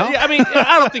media now. Yeah,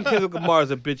 I don't think Kendrick Lamar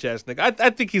is a bitch-ass nigga. I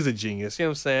think he's a genius. You know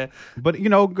what I'm saying? But,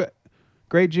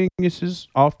 great geniuses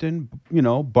often,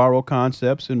 borrow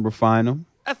concepts and refine them.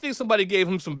 I think somebody gave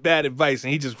him some bad advice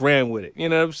and he just ran with it. You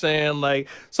know what I'm saying? Like,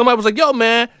 somebody was like, yo,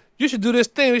 man, you should do this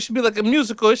thing. It should be like a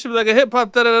musical. It should be like a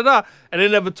hip-hop, da-da-da-da. And they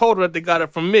never told her that they got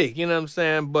it from me. You know what I'm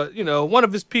saying? But, one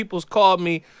of his peoples called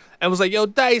me and was like, yo,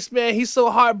 Dice, man, he's so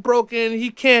heartbroken.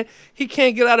 He can't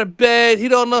get out of bed. He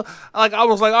don't know. Like, I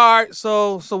was like, all right,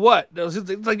 so what? It was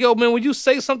like, yo, man, would you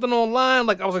say something online?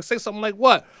 Like, I was like, say something like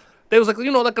what? They was like,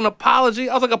 like an apology.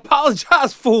 I was like,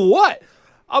 apologize for what?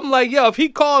 I'm like, yo, if he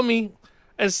called me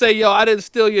and say, yo, I didn't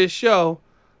steal your show,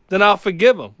 then I'll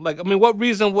forgive him. Like, what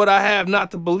reason would I have not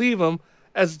to believe him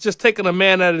as just taking a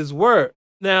man at his word?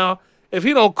 Now, if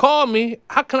he don't call me,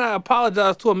 how can I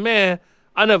apologize to a man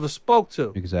I never spoke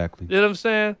to? Exactly. You know what I'm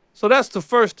saying? So that's the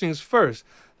first things first.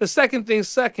 The second thing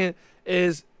second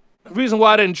is The reason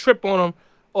why I didn't trip on him,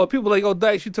 or people like, oh,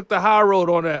 Dice, you took the high road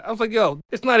on that. I was like, yo,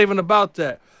 it's not even about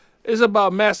that. It's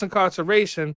about mass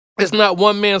incarceration. It's not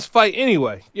one man's fight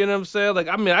anyway. You know what I'm saying? Like,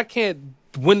 I mean, I can't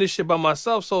win this shit by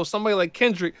myself. So if somebody like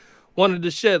Kendrick wanted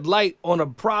to shed light on a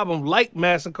problem like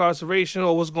mass incarceration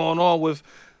or what's going on with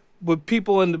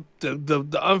people and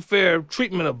the unfair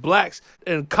treatment of blacks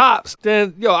and cops,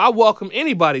 then, yo, I welcome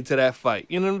anybody to that fight.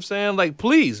 You know what I'm saying? Like,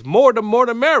 please, more the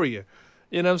merrier.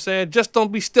 You know what I'm saying? Just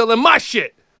don't be stealing my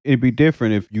shit. It'd be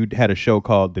different if you had a show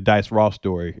called The Dice Raw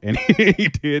Story and he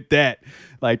did that.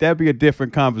 Like, that'd be a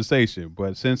different conversation.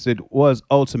 But since it was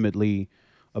ultimately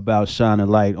about shining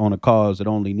light on a cause that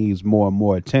only needs more and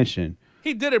more attention.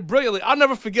 He did it brilliantly. I'll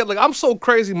never forget. Like, I'm so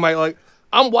crazy, Mike. Like,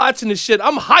 I'm watching this shit.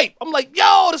 I'm hype. I'm like,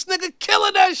 yo, this nigga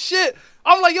killing that shit.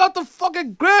 I'm like, yo, at the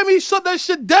fucking Grammy, shut that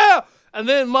shit down. And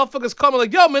then motherfuckers coming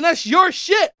like, yo, man, that's your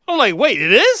shit. I'm like, wait,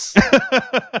 it is?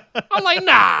 I'm like,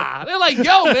 nah. They're like,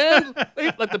 yo, man.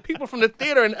 Like, the people from the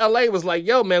theater in L.A. was like,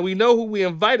 yo, man, we know who we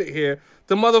invited here.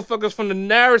 The motherfuckers from the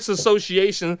Narris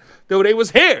Association, they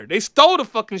was here. They stole the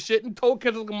fucking shit and told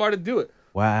Kendrick Lamar to do it.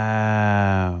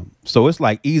 Wow. So it's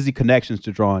like easy connections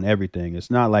to draw on everything.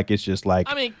 It's not like it's just like...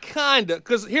 I mean, kinda.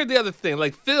 Because here's the other thing.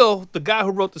 Like, Phil, the guy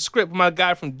who wrote the script, my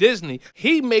guy from Disney,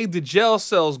 he made the jail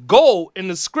cells gold in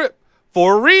the script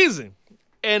for a reason.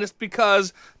 And it's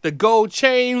because the gold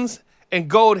chains and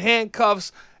gold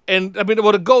handcuffs, and I mean,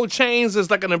 well, the gold chains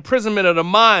is like an imprisonment of the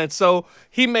mind. So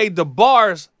he made the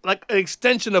bars like an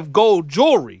extension of gold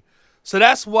jewelry. So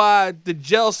that's why the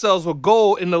jail cells were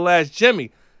gold in The Last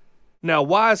Jimmy. Now,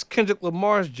 why is Kendrick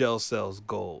Lamar's jail cells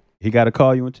gold? He got to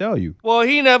call you and tell you. Well,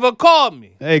 he never called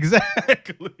me.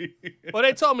 Exactly. Well,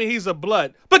 they told me he's a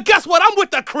blood. But guess what? I'm with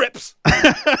the Crips.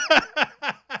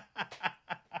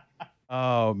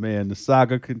 Oh, man, the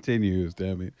saga continues,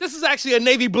 damn it. This is actually a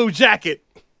navy blue jacket.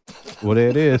 Well, there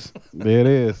it is. There it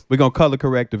is. We're going to color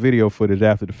correct the video footage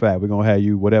after the fact. We're going to have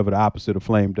you whatever the opposite of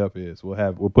flamed up is.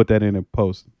 We'll put that in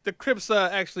post. The Crips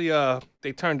actually,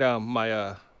 they turned down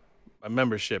my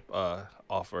membership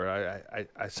offer.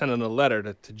 I sent them a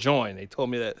letter to join. They told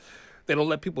me that they don't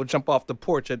let people jump off the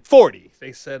porch at 40.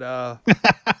 They said,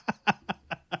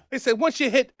 once you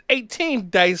hit 18,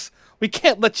 Dice, we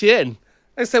can't let you in.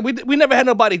 They said, we never had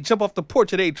nobody jump off the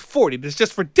porch at age 40. That's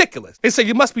just ridiculous. They said,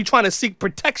 you must be trying to seek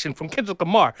protection from Kendrick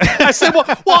Lamar. I said, well,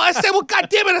 God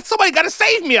damn it, somebody got to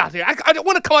save me out here. I don't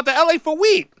want to come out to L.A. for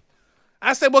weed.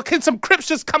 I said, well, can some Crips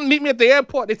just come meet me at the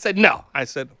airport? They said, no. I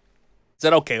said,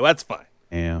 okay, well, that's fine.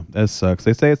 Damn, that sucks.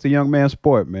 They say it's a young man's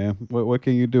sport, man. What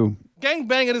can you do? Gang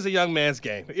banging is a young man's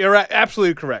game. You're right,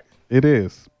 absolutely correct. It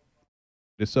is.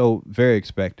 It's so very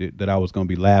expected that I was going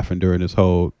to be laughing during this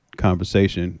whole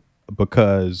conversation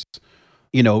because,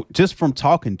 you know, just from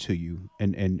talking to you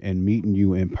and meeting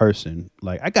you in person,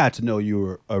 like I got to know you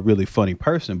were a really funny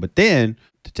person. But then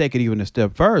to take it even a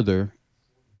step further,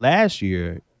 last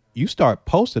year, you start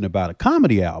posting about a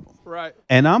comedy album. Right.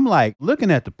 And I'm like, looking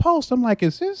at the post, I'm like,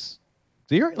 is this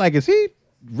serious? Like, is he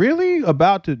really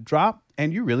about to drop?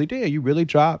 And you really did. You really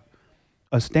dropped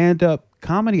a stand-up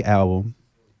comedy album.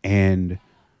 And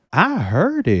I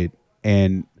heard it.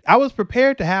 And I was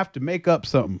prepared to have to make up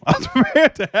something. I was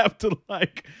prepared to have to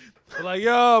like,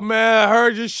 yo, man, I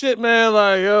heard your shit, man.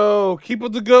 Like, yo, keep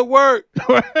up the good work.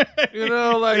 You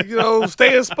know, like, you know,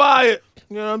 stay inspired.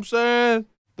 You know what I'm saying?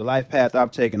 The life path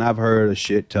I've taken, I've heard a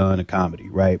shit ton of comedy,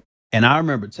 right? And I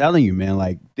remember telling you, man,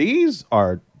 like, these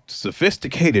are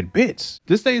sophisticated bits.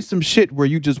 This ain't some shit where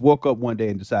you just woke up one day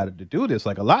and decided to do this.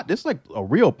 Like this is like a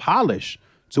real polish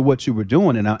to what you were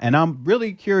doing. And I'm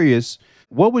really curious,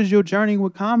 what was your journey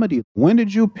with comedy? When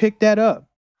did you pick that up?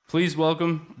 Please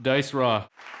welcome Dice Raw.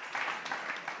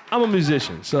 I'm a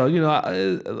musician, so, you know,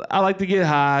 I like to get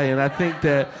high, and I think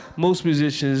that most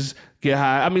musicians get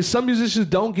high. I mean, some musicians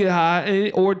don't get high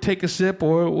or take a sip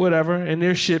or whatever, and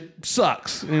their shit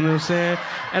sucks. You know what I'm saying?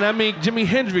 And I mean, Jimi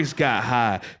Hendrix got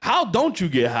high. How don't you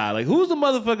get high? Like, who's the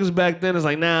motherfuckers back then that's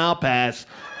like, nah, I'll pass.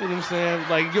 You know what I'm saying?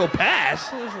 Like, yo,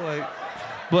 pass. It's like,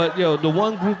 but, yo, the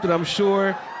one group that I'm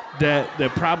sure that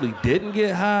probably didn't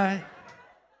get high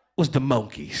was the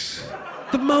Monkees.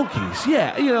 The Monkees,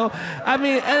 yeah, you know, I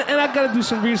mean, and I gotta do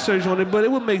some research on it, but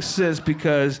it would make sense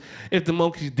because if the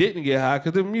Monkees didn't get high,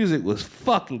 because their music was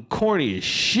fucking corny as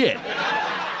shit.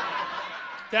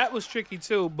 That was tricky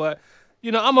too, but,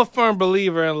 you know, I'm a firm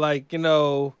believer in, like, you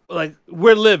know, like,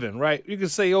 we're living, right? You can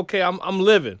say, okay, I'm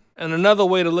living. And another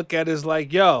way to look at it is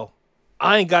like, yo,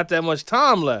 I ain't got that much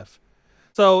time left.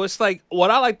 So it's like,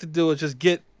 what I like to do is just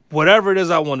get whatever it is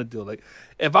I want to do. Like,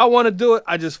 if I want to do it,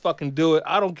 I just fucking do it.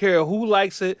 I don't care who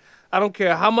likes it. I don't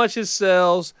care how much it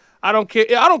sells. I don't care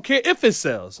if it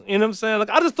sells. You know what I'm saying? Like,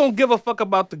 I just don't give a fuck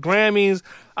about the Grammys.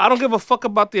 I don't give a fuck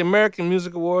about the American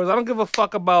Music Awards. I don't give a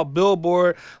fuck about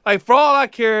Billboard. Like, for all I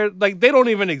care, like, they don't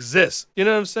even exist. You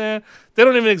know what I'm saying? They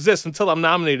don't even exist until I'm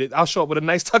nominated. I'll show up with a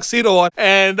nice tuxedo on,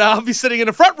 and I'll be sitting in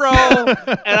the front row,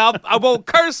 and I won't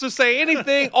curse or say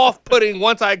anything off-putting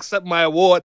once I accept my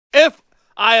award. If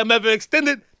I am ever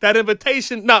extended that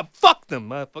invitation, fuck them,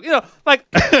 motherfucker. You know, like,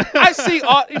 I see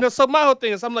all, so my whole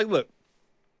thing is, I'm like, look,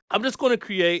 I'm just going to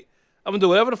create. I'm going to do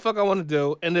whatever the fuck I want to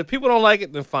do. And if people don't like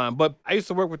it, then fine. But I used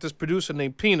to work with this producer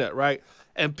named Peanut, right?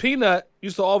 And Peanut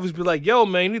used to always be like, yo,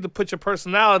 man, you need to put your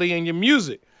personality in your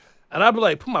music. And I'd be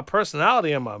like, put my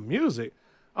personality in my music?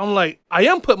 I'm like, I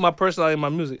am putting my personality in my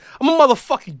music. I'm a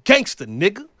motherfucking gangster,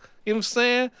 nigga. You know what I'm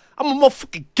saying? I'm a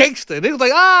motherfucking gangster. And he was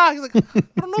like, he's like,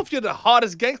 I don't know if you're the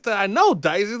hardest gangster I know,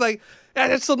 Dice. He's like,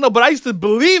 I still know. But I used to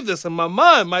believe this in my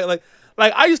mind, Mike. Like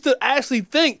I used to actually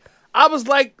think I was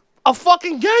like a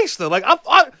fucking gangster. Like,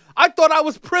 I thought I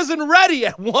was prison ready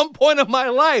at one point of my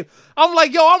life. I'm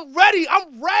like, yo, I'm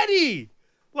ready.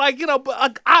 Like, but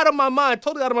like, out of my mind,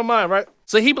 totally out of my mind, right?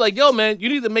 So he'd be like, yo, man, you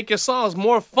need to make your songs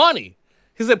more funny.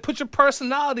 He said, put your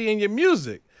personality in your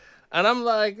music. And I'm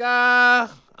like, I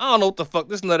don't know what the fuck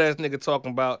this nut-ass nigga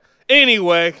talking about.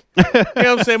 Anyway, you know what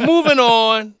I'm saying? Moving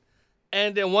on.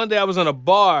 And then one day I was in a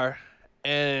bar,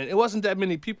 and it wasn't that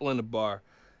many people in the bar.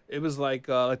 It was like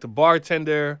the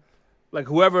bartender, like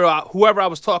whoever I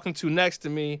was talking to next to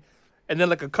me, and then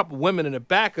like a couple women in the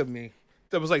back of me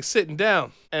that was like sitting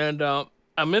down. And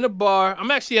I'm in a bar. I'm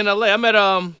actually in LA. I'm at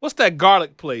what's that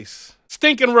garlic place?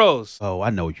 Stinking Rose. Oh, I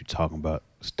know what you're talking about.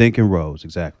 Stinking Rose,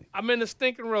 exactly. I'm in the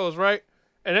Stinking Rose, right?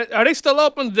 And are they still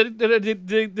open? Did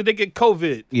they get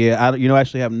COVID? Yeah, I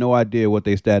actually have no idea what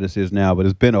their status is now, but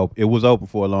it's been open. It was open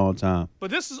for a long time.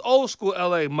 But this is old school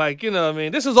LA, Mike. You know what I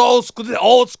mean? This is old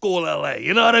school LA.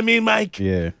 You know what I mean, Mike?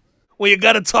 Yeah. When you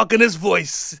gotta talk in this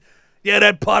voice. Yeah,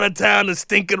 that part of town, the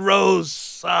Stinking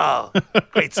Rose. Oh,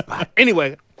 great spot.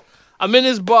 Anyway, I'm in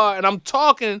this bar and I'm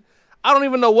talking. I don't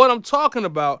even know what I'm talking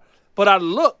about, but I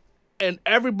look. And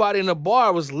everybody in the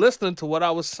bar was listening to what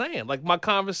I was saying, like my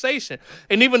conversation.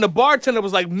 And even the bartender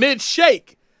was like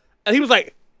mid-shake. And he was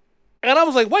like, and I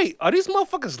was like, wait, are these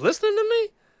motherfuckers listening to me?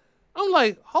 I'm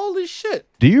like, holy shit.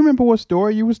 Do you remember what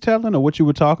story you was telling or what you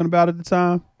were talking about at the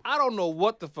time? I don't know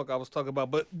what the fuck I was talking about,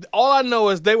 but all I know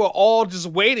is they were all just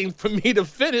waiting for me to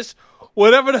finish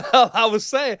whatever the hell I was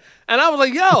saying. And I was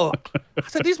like, yo, I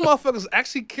said, these motherfuckers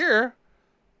actually care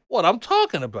what I'm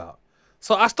talking about.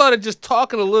 So I started just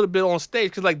talking a little bit on stage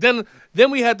because, like, then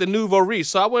we had the nouveau riche.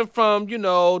 So I went from,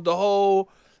 the whole,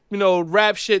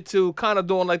 rap shit to kind of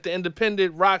doing, like, the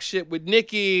independent rock shit with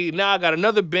Nicki. Now I got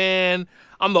another band.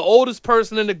 I'm the oldest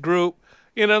person in the group.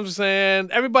 You know what I'm saying?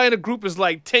 Everybody in the group is,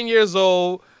 like, 10 years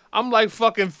old. I'm, like,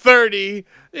 fucking 30.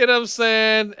 You know what I'm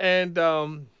saying?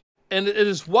 And it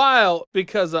is wild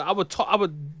because I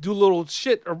would do little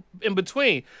shit in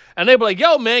between, and they'd be like,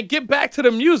 "Yo, man, get back to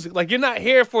the music. Like, you're not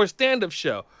here for a stand-up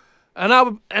show."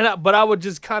 But I would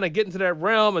just kind of get into that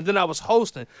realm, and then I was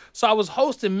hosting. So I was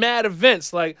hosting mad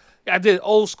events. Like, I did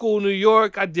Old School New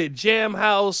York. I did Jam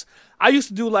House. I used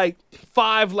to do like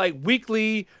 5 like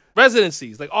weekly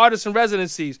residencies, like artist in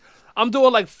residencies. I'm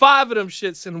doing like 5 of them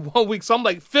shits in 1 week. So I'm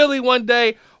like Philly one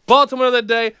day, Baltimore another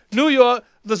day, New York.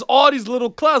 There's all these little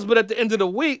clubs, but at the end of the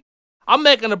week, I'm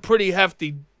making a pretty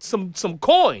hefty some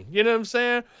coin. You know what I'm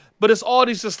saying? But it's all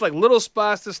these just like little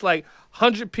spots, just like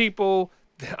 100 people.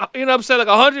 You know what I'm saying? Like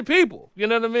 100 people. You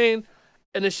know what I mean?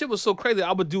 And the shit was so crazy.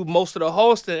 I would do most of the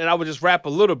hosting, and I would just rap a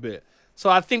little bit. So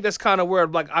I think that's kind of where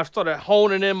like I started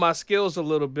honing in my skills a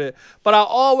little bit. But I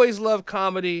always loved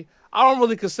comedy. I don't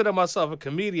really consider myself a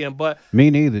comedian, but me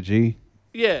neither, G.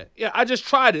 Yeah. I just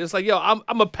tried it. It's like, yo,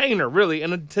 I'm a painter, really.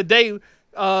 And today,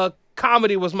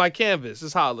 comedy was my canvas.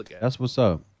 Is how I look at it. That's what's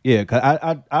up. Yeah, cause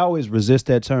I always resist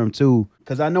that term too,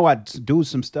 because I know I do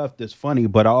some stuff that's funny,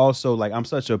 but I also like I'm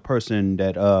such a person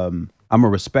that I'm a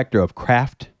respecter of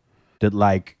craft. That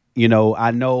like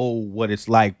I know what it's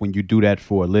like when you do that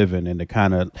for a living and the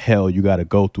kind of hell you got to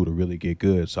go through to really get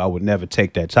good. So I would never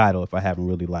take that title if I haven't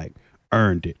really like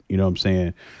earned it. You know what I'm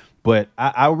saying? But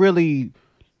I really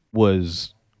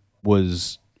was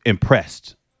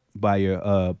impressed by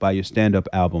your stand-up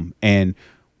album. And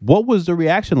what was the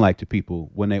reaction like to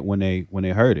people when they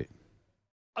heard it?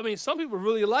 I mean, some people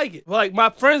really like it. Like my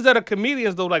friends that are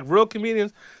comedians, though, like real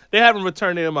comedians, they haven't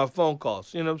returned any of my phone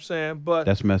calls. You know what I'm saying? But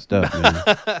that's messed up,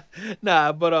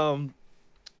 man.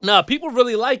 Nah, people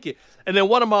really like it. And then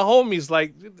one of my homies,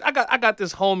 like, I got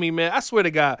this homie, man. I swear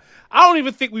to God, I don't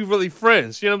even think we really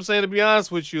friends. You know what I'm saying? To be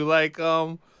honest with you, like,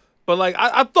 but like,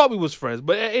 I thought we was friends.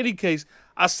 But in any case,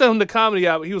 I sent him the comedy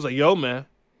album. He was like, "Yo, man,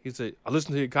 He said, I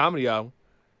listened to your comedy album.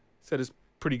 He said, it's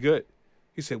pretty good.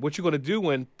 He said, what you gonna do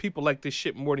when people like this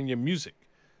shit more than your music?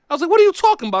 I was like, what are you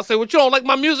talking about? I said, what, you don't like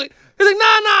my music? He's like,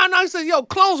 nah. He said, yo,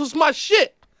 Clones was my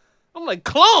shit. I'm like,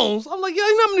 Clones? I'm like, yo,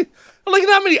 you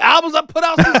know how many albums I put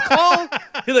out since Clones?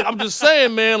 He's like, I'm just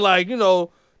saying, man, like, you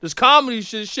know, this comedy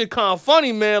shit kind of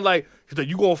funny, man. Like, he's like,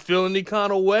 you gonna feel any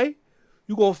kind of way?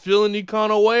 You gonna feel any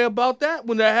kind of way about that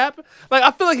when that happens? Like,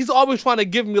 I feel like he's always trying to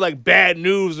give me, like, bad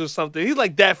news or something. He's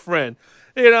like that friend.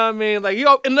 You know what I mean? Like, you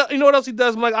know what else he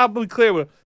does? I'm like, I'll be clear with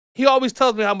him. He always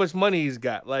tells me how much money he's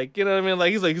got. Like, you know what I mean?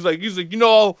 Like, he's like, you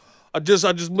know, I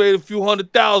just made a few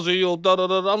 $100,000, you know,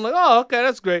 da-da-da. I'm like, oh, okay,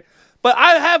 that's great. But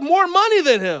I have more money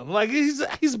than him. Like,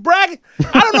 he's bragging.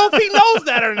 I don't know if he knows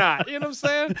that or not. You know what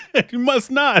I'm saying? He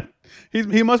must not.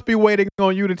 He must be waiting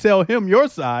on you to tell him your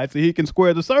side so he can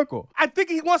square the circle. I think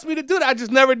he wants me to do that. I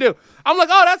just never do. I'm like,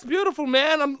 oh, that's beautiful,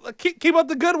 man. Keep up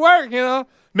the good work, you know.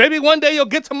 Maybe one day you'll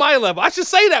get to my level. I should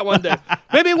say that one day.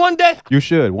 Maybe one day. You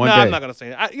should, one day. I'm not going to say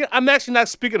it. I'm actually not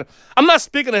speaking. I'm not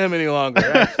speaking to him any longer,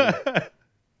 actually.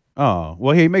 Oh,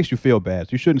 well, he makes you feel bad.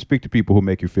 So you shouldn't speak to people who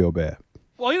make you feel bad.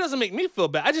 Well, he doesn't make me feel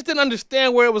bad. I just didn't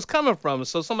understand where it was coming from.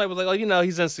 So somebody was like, oh, you know,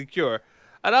 he's insecure.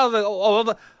 And I was like,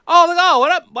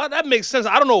 well, that makes sense.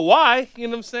 I don't know why, you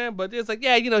know what I'm saying? But it's like,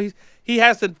 yeah, you know, he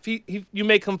has to, you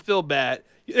make him feel bad.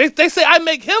 They say I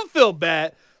make him feel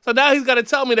bad. So now he's got to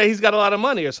tell me that he's got a lot of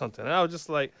money or something. And I was just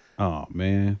like, oh,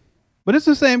 man. But it's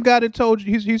the same guy that told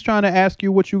you, he's trying to ask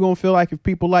you what you're going to feel like if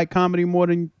people like comedy more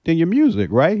than your music,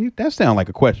 right? That sounds like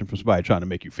a question from somebody trying to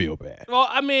make you feel bad. Well,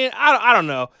 I mean, I don't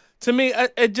know. To me,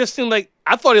 it just seemed like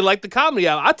I thought he liked the comedy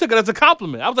album. I took it as a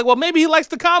compliment. I was like, well, maybe he likes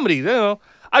the comedy. You know,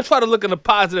 I try to look in the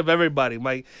positive of everybody.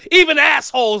 Even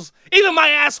assholes, even my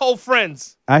asshole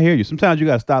friends. I hear you. Sometimes you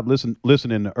got to stop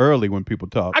listening early when people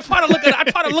talk. I try to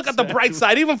look at the bright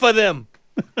side, even for them.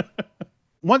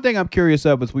 One thing I'm curious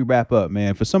of as we wrap up,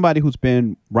 man, for somebody who's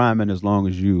been rhyming as long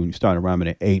as you, and you started rhyming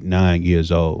at 8, 9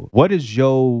 years old, what is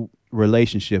your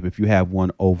relationship, if you have one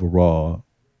overall,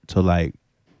 to like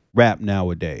rap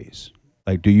nowadays?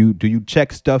 Like, do you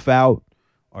check stuff out?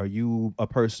 Are you a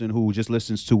person who just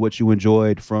listens to what you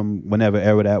enjoyed from whenever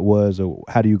era that was, or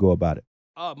how do you go about it?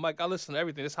 Oh, Mike, I listen to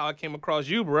everything. That's how I came across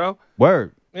you, bro.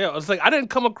 Word. Yeah, it's like I didn't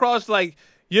come across like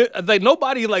you. Like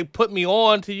nobody like put me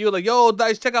on to you. Like, yo,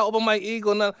 Dice, check out Open Mike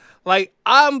Eagle. And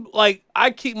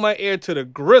I keep my ear to the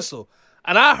gristle.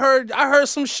 And I heard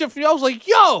some shit from you. I was like,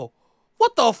 yo,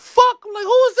 what the fuck? I'm like,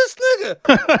 who is this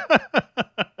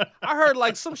nigga? I heard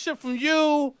like some shit from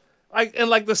you. Like, and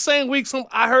like the same week,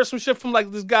 I heard some shit from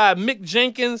like this guy, Mick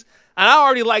Jenkins. And I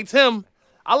already liked him.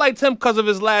 I liked him because of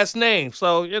his last name.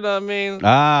 So, you know what I mean?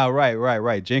 Ah,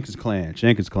 right. Jenkins Clan.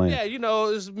 Yeah, you know,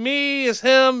 it's me, it's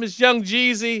him, it's Young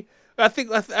Jeezy. I think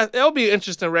it'll be an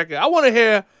interesting record. I want to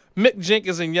hear Mick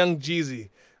Jenkins and Young Jeezy.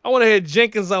 I want to hear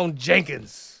Jenkins on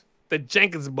Jenkins. The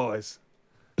Jenkins boys.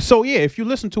 So, yeah, if you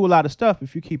listen to a lot of stuff,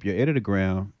 if you keep your ear to the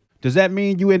ground, does that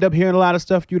mean you end up hearing a lot of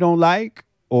stuff you don't like?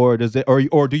 Or does it,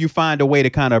 or do you find a way to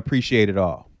kind of appreciate it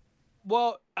all?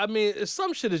 Well, I mean,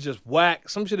 some shit is just whack.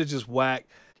 Some shit is just whack.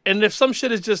 And if some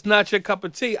shit is just not your cup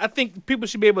of tea, I think people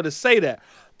should be able to say that.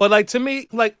 But like to me,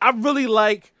 like I really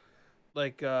like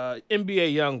NBA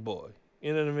Youngboy.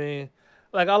 You know what I mean?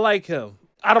 Like I like him.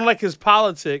 I don't like his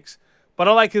politics, but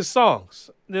I like his songs.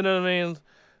 You know what I mean?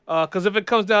 Because if it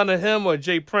comes down to him or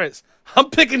Jay Prince, I'm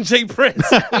picking Jay Prince.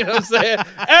 You know what I'm saying?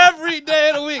 Every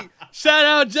day of the week. Shout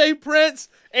out Jay Prince.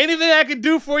 Anything I can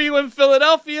do for you in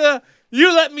Philadelphia,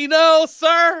 you let me know,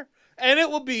 sir, and it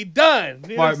will be done.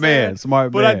 You smart man.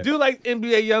 But I do like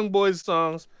NBA Youngboy's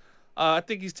songs. I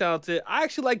think he's talented. I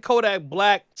actually like Kodak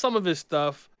Black, some of his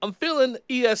stuff. I'm feeling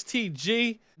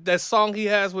ESTG, that song he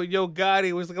has with Yo Gotti.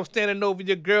 It was like, I'm standing over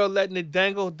your girl, letting it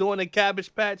dangle, doing a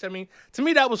Cabbage Patch. I mean, to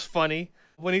me, that was funny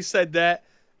when he said that.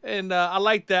 And I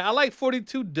like that. I like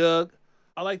 42 Doug.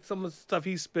 I like some of the stuff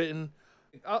he's spitting.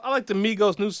 I like the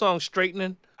Migos' new song,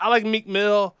 Straightening. I like Meek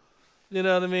Mill. You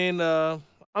know what I mean?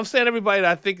 I'm saying everybody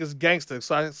that I think is gangster,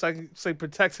 so I can say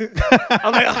protected.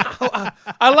 I'm like,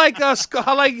 I like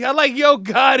Yo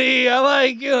Gotti. I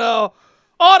like, you know,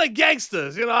 all the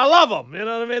gangsters. You know, I love them. You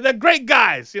know what I mean? They're great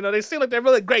guys. You know, they seem like they're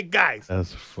really great guys.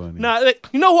 That's funny. Now,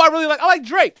 you know who I really like? I like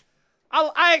Drake.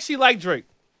 I actually like Drake.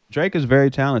 Drake is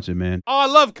very talented, man. Oh, I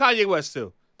love Kanye West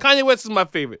too. Kanye West is my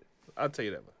favorite. I'll tell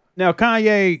you that. Now,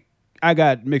 Kanye, I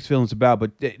got mixed feelings about,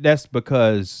 but that's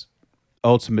because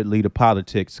ultimately the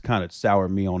politics kind of soured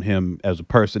me on him as a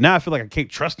person. Now I feel like I can't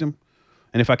trust him.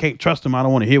 And if I can't trust him, I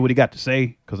don't want to hear what he got to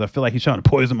say because I feel like he's trying to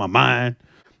poison my mind.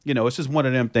 You know, it's just one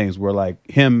of them things where like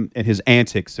him and his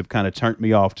antics have kind of turned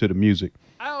me off to the music.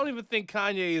 I don't even think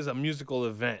Kanye is a musical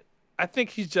event. I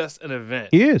think he's just an event.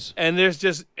 He is. And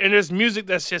there's music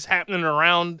that's just happening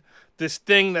around this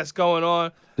thing that's going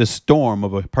on. The storm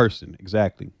of a person,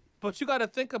 exactly. But you got to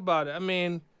think about it. I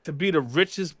mean, to be the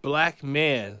richest black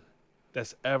man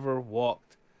that's ever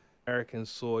walked American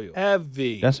soil.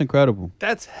 Heavy. That's incredible.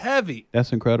 That's heavy.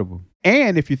 That's incredible.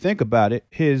 And if you think about it,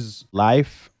 his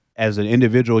life as an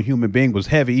individual human being was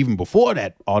heavy even before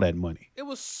that, all that money. It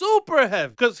was super heavy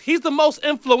because he's the most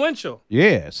influential.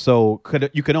 Yeah, so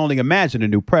you could only imagine the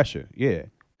new pressure. Yeah.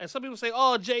 And some people say,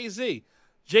 oh, Jay-Z.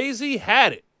 Jay-Z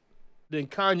had it. Then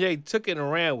Kanye took it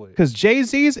and ran with it. Because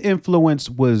Jay-Z's influence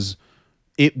was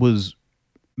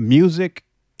music,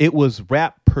 it was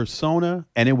rap persona,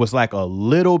 and it was like a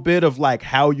little bit of like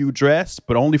how you dress,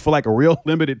 but only for like a real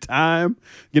limited time.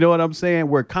 You know what I'm saying?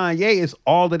 Where Kanye is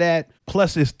all of that,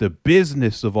 plus it's the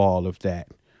business of all of that.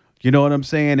 You know what I'm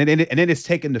saying? And then it's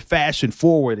taking the fashion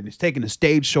forward, and it's taking the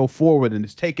stage show forward, and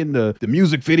it's taking the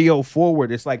music video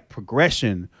forward. It's like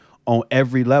progression on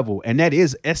every level. And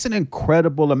it's an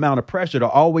incredible amount of pressure to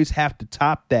always have to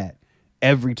top that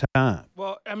every time.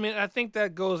 Well, I mean, I think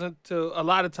that goes into a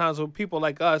lot of times with people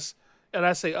like us, and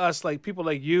I say us, like people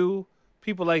like you,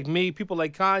 people like me, people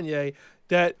like Kanye,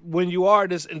 that when you are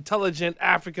this intelligent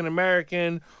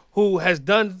African-American who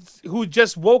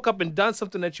just woke up and done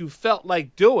something that you felt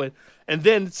like doing, and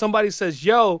then somebody says,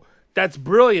 yo, that's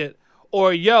brilliant,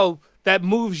 or yo, that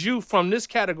moves you from this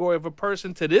category of a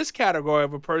person to this category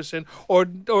of a person, or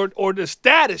the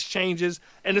status changes,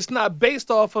 and it's not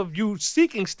based off of you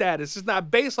seeking status. It's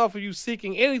not based off of you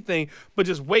seeking anything, but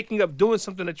just waking up doing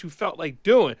something that you felt like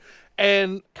doing.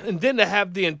 And then to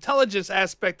have the intelligence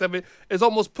aspect of it is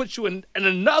almost puts you in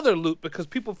another loop, because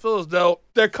people feel as though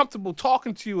they're comfortable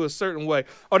talking to you a certain way,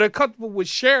 or they're comfortable with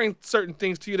sharing certain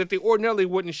things to you that they ordinarily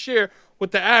wouldn't share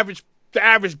with the average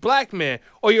black man,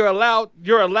 or you're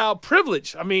allowed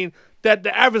privilege. I mean, that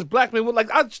the average black man would like.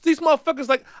 These motherfuckers,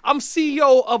 like, I'm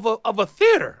CEO of a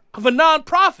theater, of a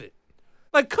nonprofit.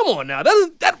 Like, come on now,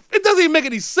 it doesn't even make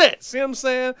any sense. You know what I'm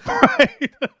saying?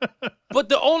 Right. But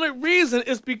the only reason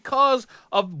is because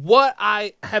of what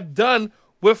I have done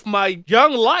with my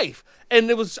young life, and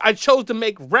I chose to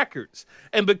make records,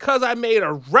 and because I made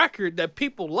a record that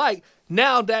people like,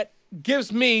 now that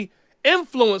gives me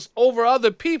influence over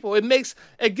other people.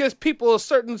 It gives people a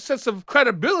certain sense of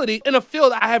credibility in a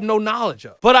field I have no knowledge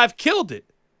of. But I've killed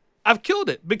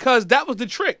it because that was the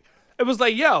trick. It was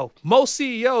like, yo, most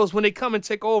CEOs, when they come and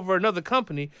take over another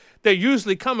company, they're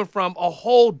usually coming from a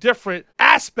whole different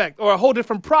aspect or a whole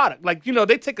different product. Like, you know,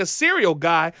 they take a cereal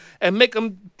guy and make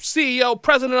him CEO,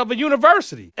 president of a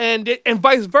university, and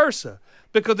vice versa.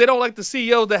 Because they don't like the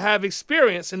CEOs that have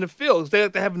experience in the fields. They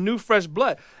like to have new, fresh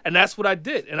blood. And that's what I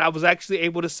did. And I was actually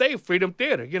able to save Freedom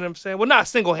Theater. You know what I'm saying? Well, not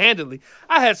single-handedly.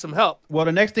 I had some help. Well,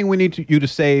 the next thing we need you to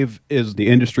save is the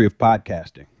industry of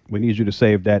podcasting. We need you to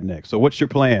save that next. So what's your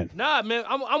plan? Nah, man,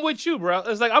 I'm with you, bro.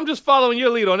 It's like I'm just following your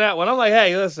lead on that one. I'm like,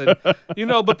 hey, listen,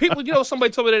 but people,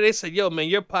 somebody told me that, they said, yo, man,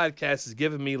 your podcast is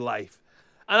giving me life.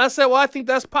 And I said, well, I think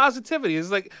that's positivity.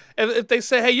 It's like if they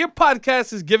say, hey, your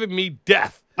podcast is giving me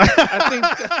death.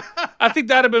 I think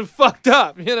that'd have been fucked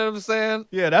up. You know what I'm saying?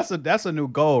 Yeah, that's a new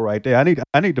goal right there.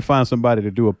 I need to find somebody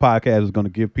to do a podcast that's going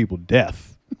to give people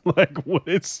death. Like, what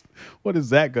is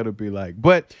that going to be like?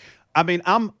 But I mean,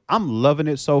 I'm loving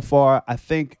it so far. I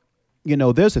think,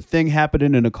 there's a thing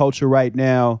happening in the culture right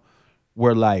now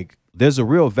where, like, there's a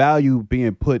real value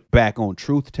being put back on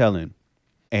truth telling.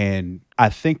 And I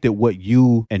think that what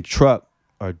you and Truck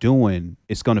are doing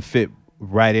is going to fit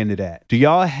right into that. Do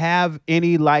y'all have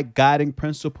any like guiding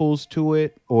principles to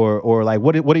it, or like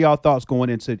what are y'all thoughts going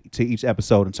into each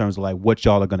episode in terms of like what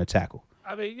y'all are going to tackle?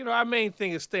 I mean, our main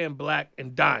thing is staying black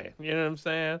and dying. You know what I'm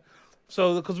saying?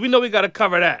 So because we know we got to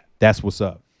cover that. That's what's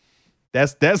up.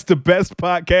 That's the best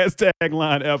podcast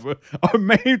tagline ever. Our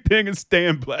main thing is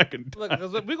staying black and dying.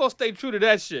 Look, we're going to stay true to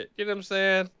that shit. You know what I'm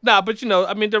saying? Nah, but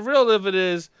I mean, the real of it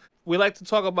is we like to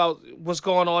talk about what's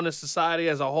going on in society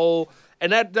as a whole.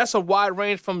 And that's a wide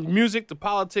range from music to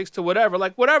politics to whatever.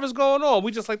 Like, whatever's going on,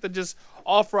 we just like to just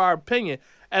offer our opinion.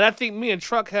 And I think me and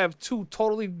Truck have two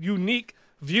totally unique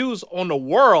views on the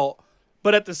world,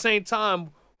 but at the same time,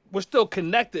 we're still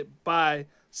connected by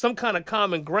some kind of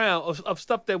common ground of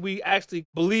stuff that we actually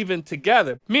believe in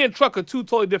together. Me and Truck are two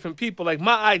totally different people. Like,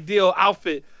 my ideal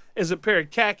outfit is a pair of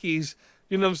khakis,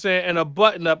 you know what I'm saying, and a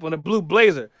button-up and a blue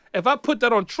blazer. If I put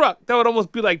that on Truck, that would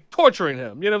almost be like torturing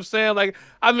him. You know what I'm saying? Like,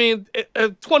 I mean,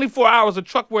 24 hours of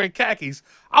Truck wearing khakis,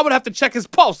 I would have to check his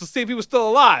pulse to see if he was still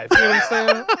alive. You know what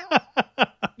I'm saying?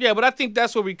 Yeah, but I think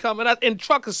that's where we come. And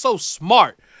Truck is so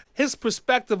smart. his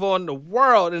perspective on the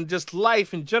world and just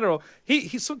life in general, he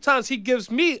sometimes he gives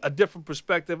me a different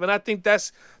perspective, and I think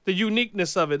that's the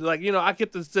uniqueness of it. Like, you know, I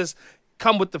get to just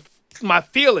come with my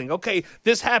feeling. Okay,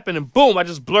 this happened, and boom, I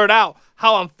just blurt out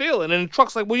how I'm feeling, and the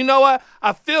truck's like, well, you know what?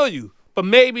 I feel you, but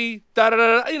maybe da da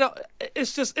da. You know,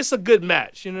 it's a good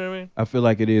match. You know what I mean? I feel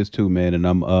like it is too, man, and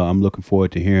I'm looking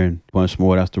forward to hearing once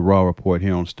more. That's the Raw Report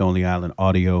here on Stoney Island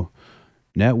Audio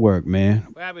Network, man.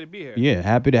 We're happy to be here. Yeah,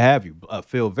 happy to have you. I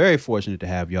feel very fortunate to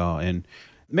have y'all. And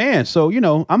man, so, you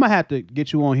know, I'm going to have to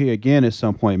get you on here again at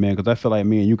some point, man, because I feel like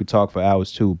me and you could talk for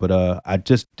hours too. But I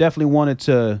just definitely wanted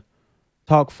to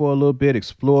talk for a little bit,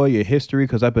 explore your history,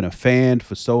 because I've been a fan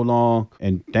for so long.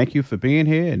 And thank you for being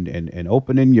here and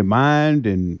opening your mind.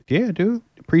 And yeah, dude,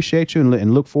 appreciate you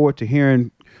and look forward to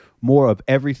hearing more of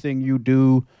everything you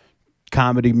do,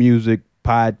 comedy, music,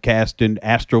 podcasting,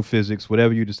 astrophysics,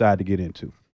 whatever you decide to get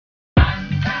into.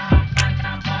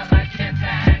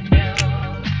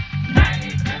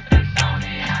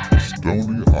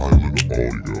 Stoney Island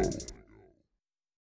Audio.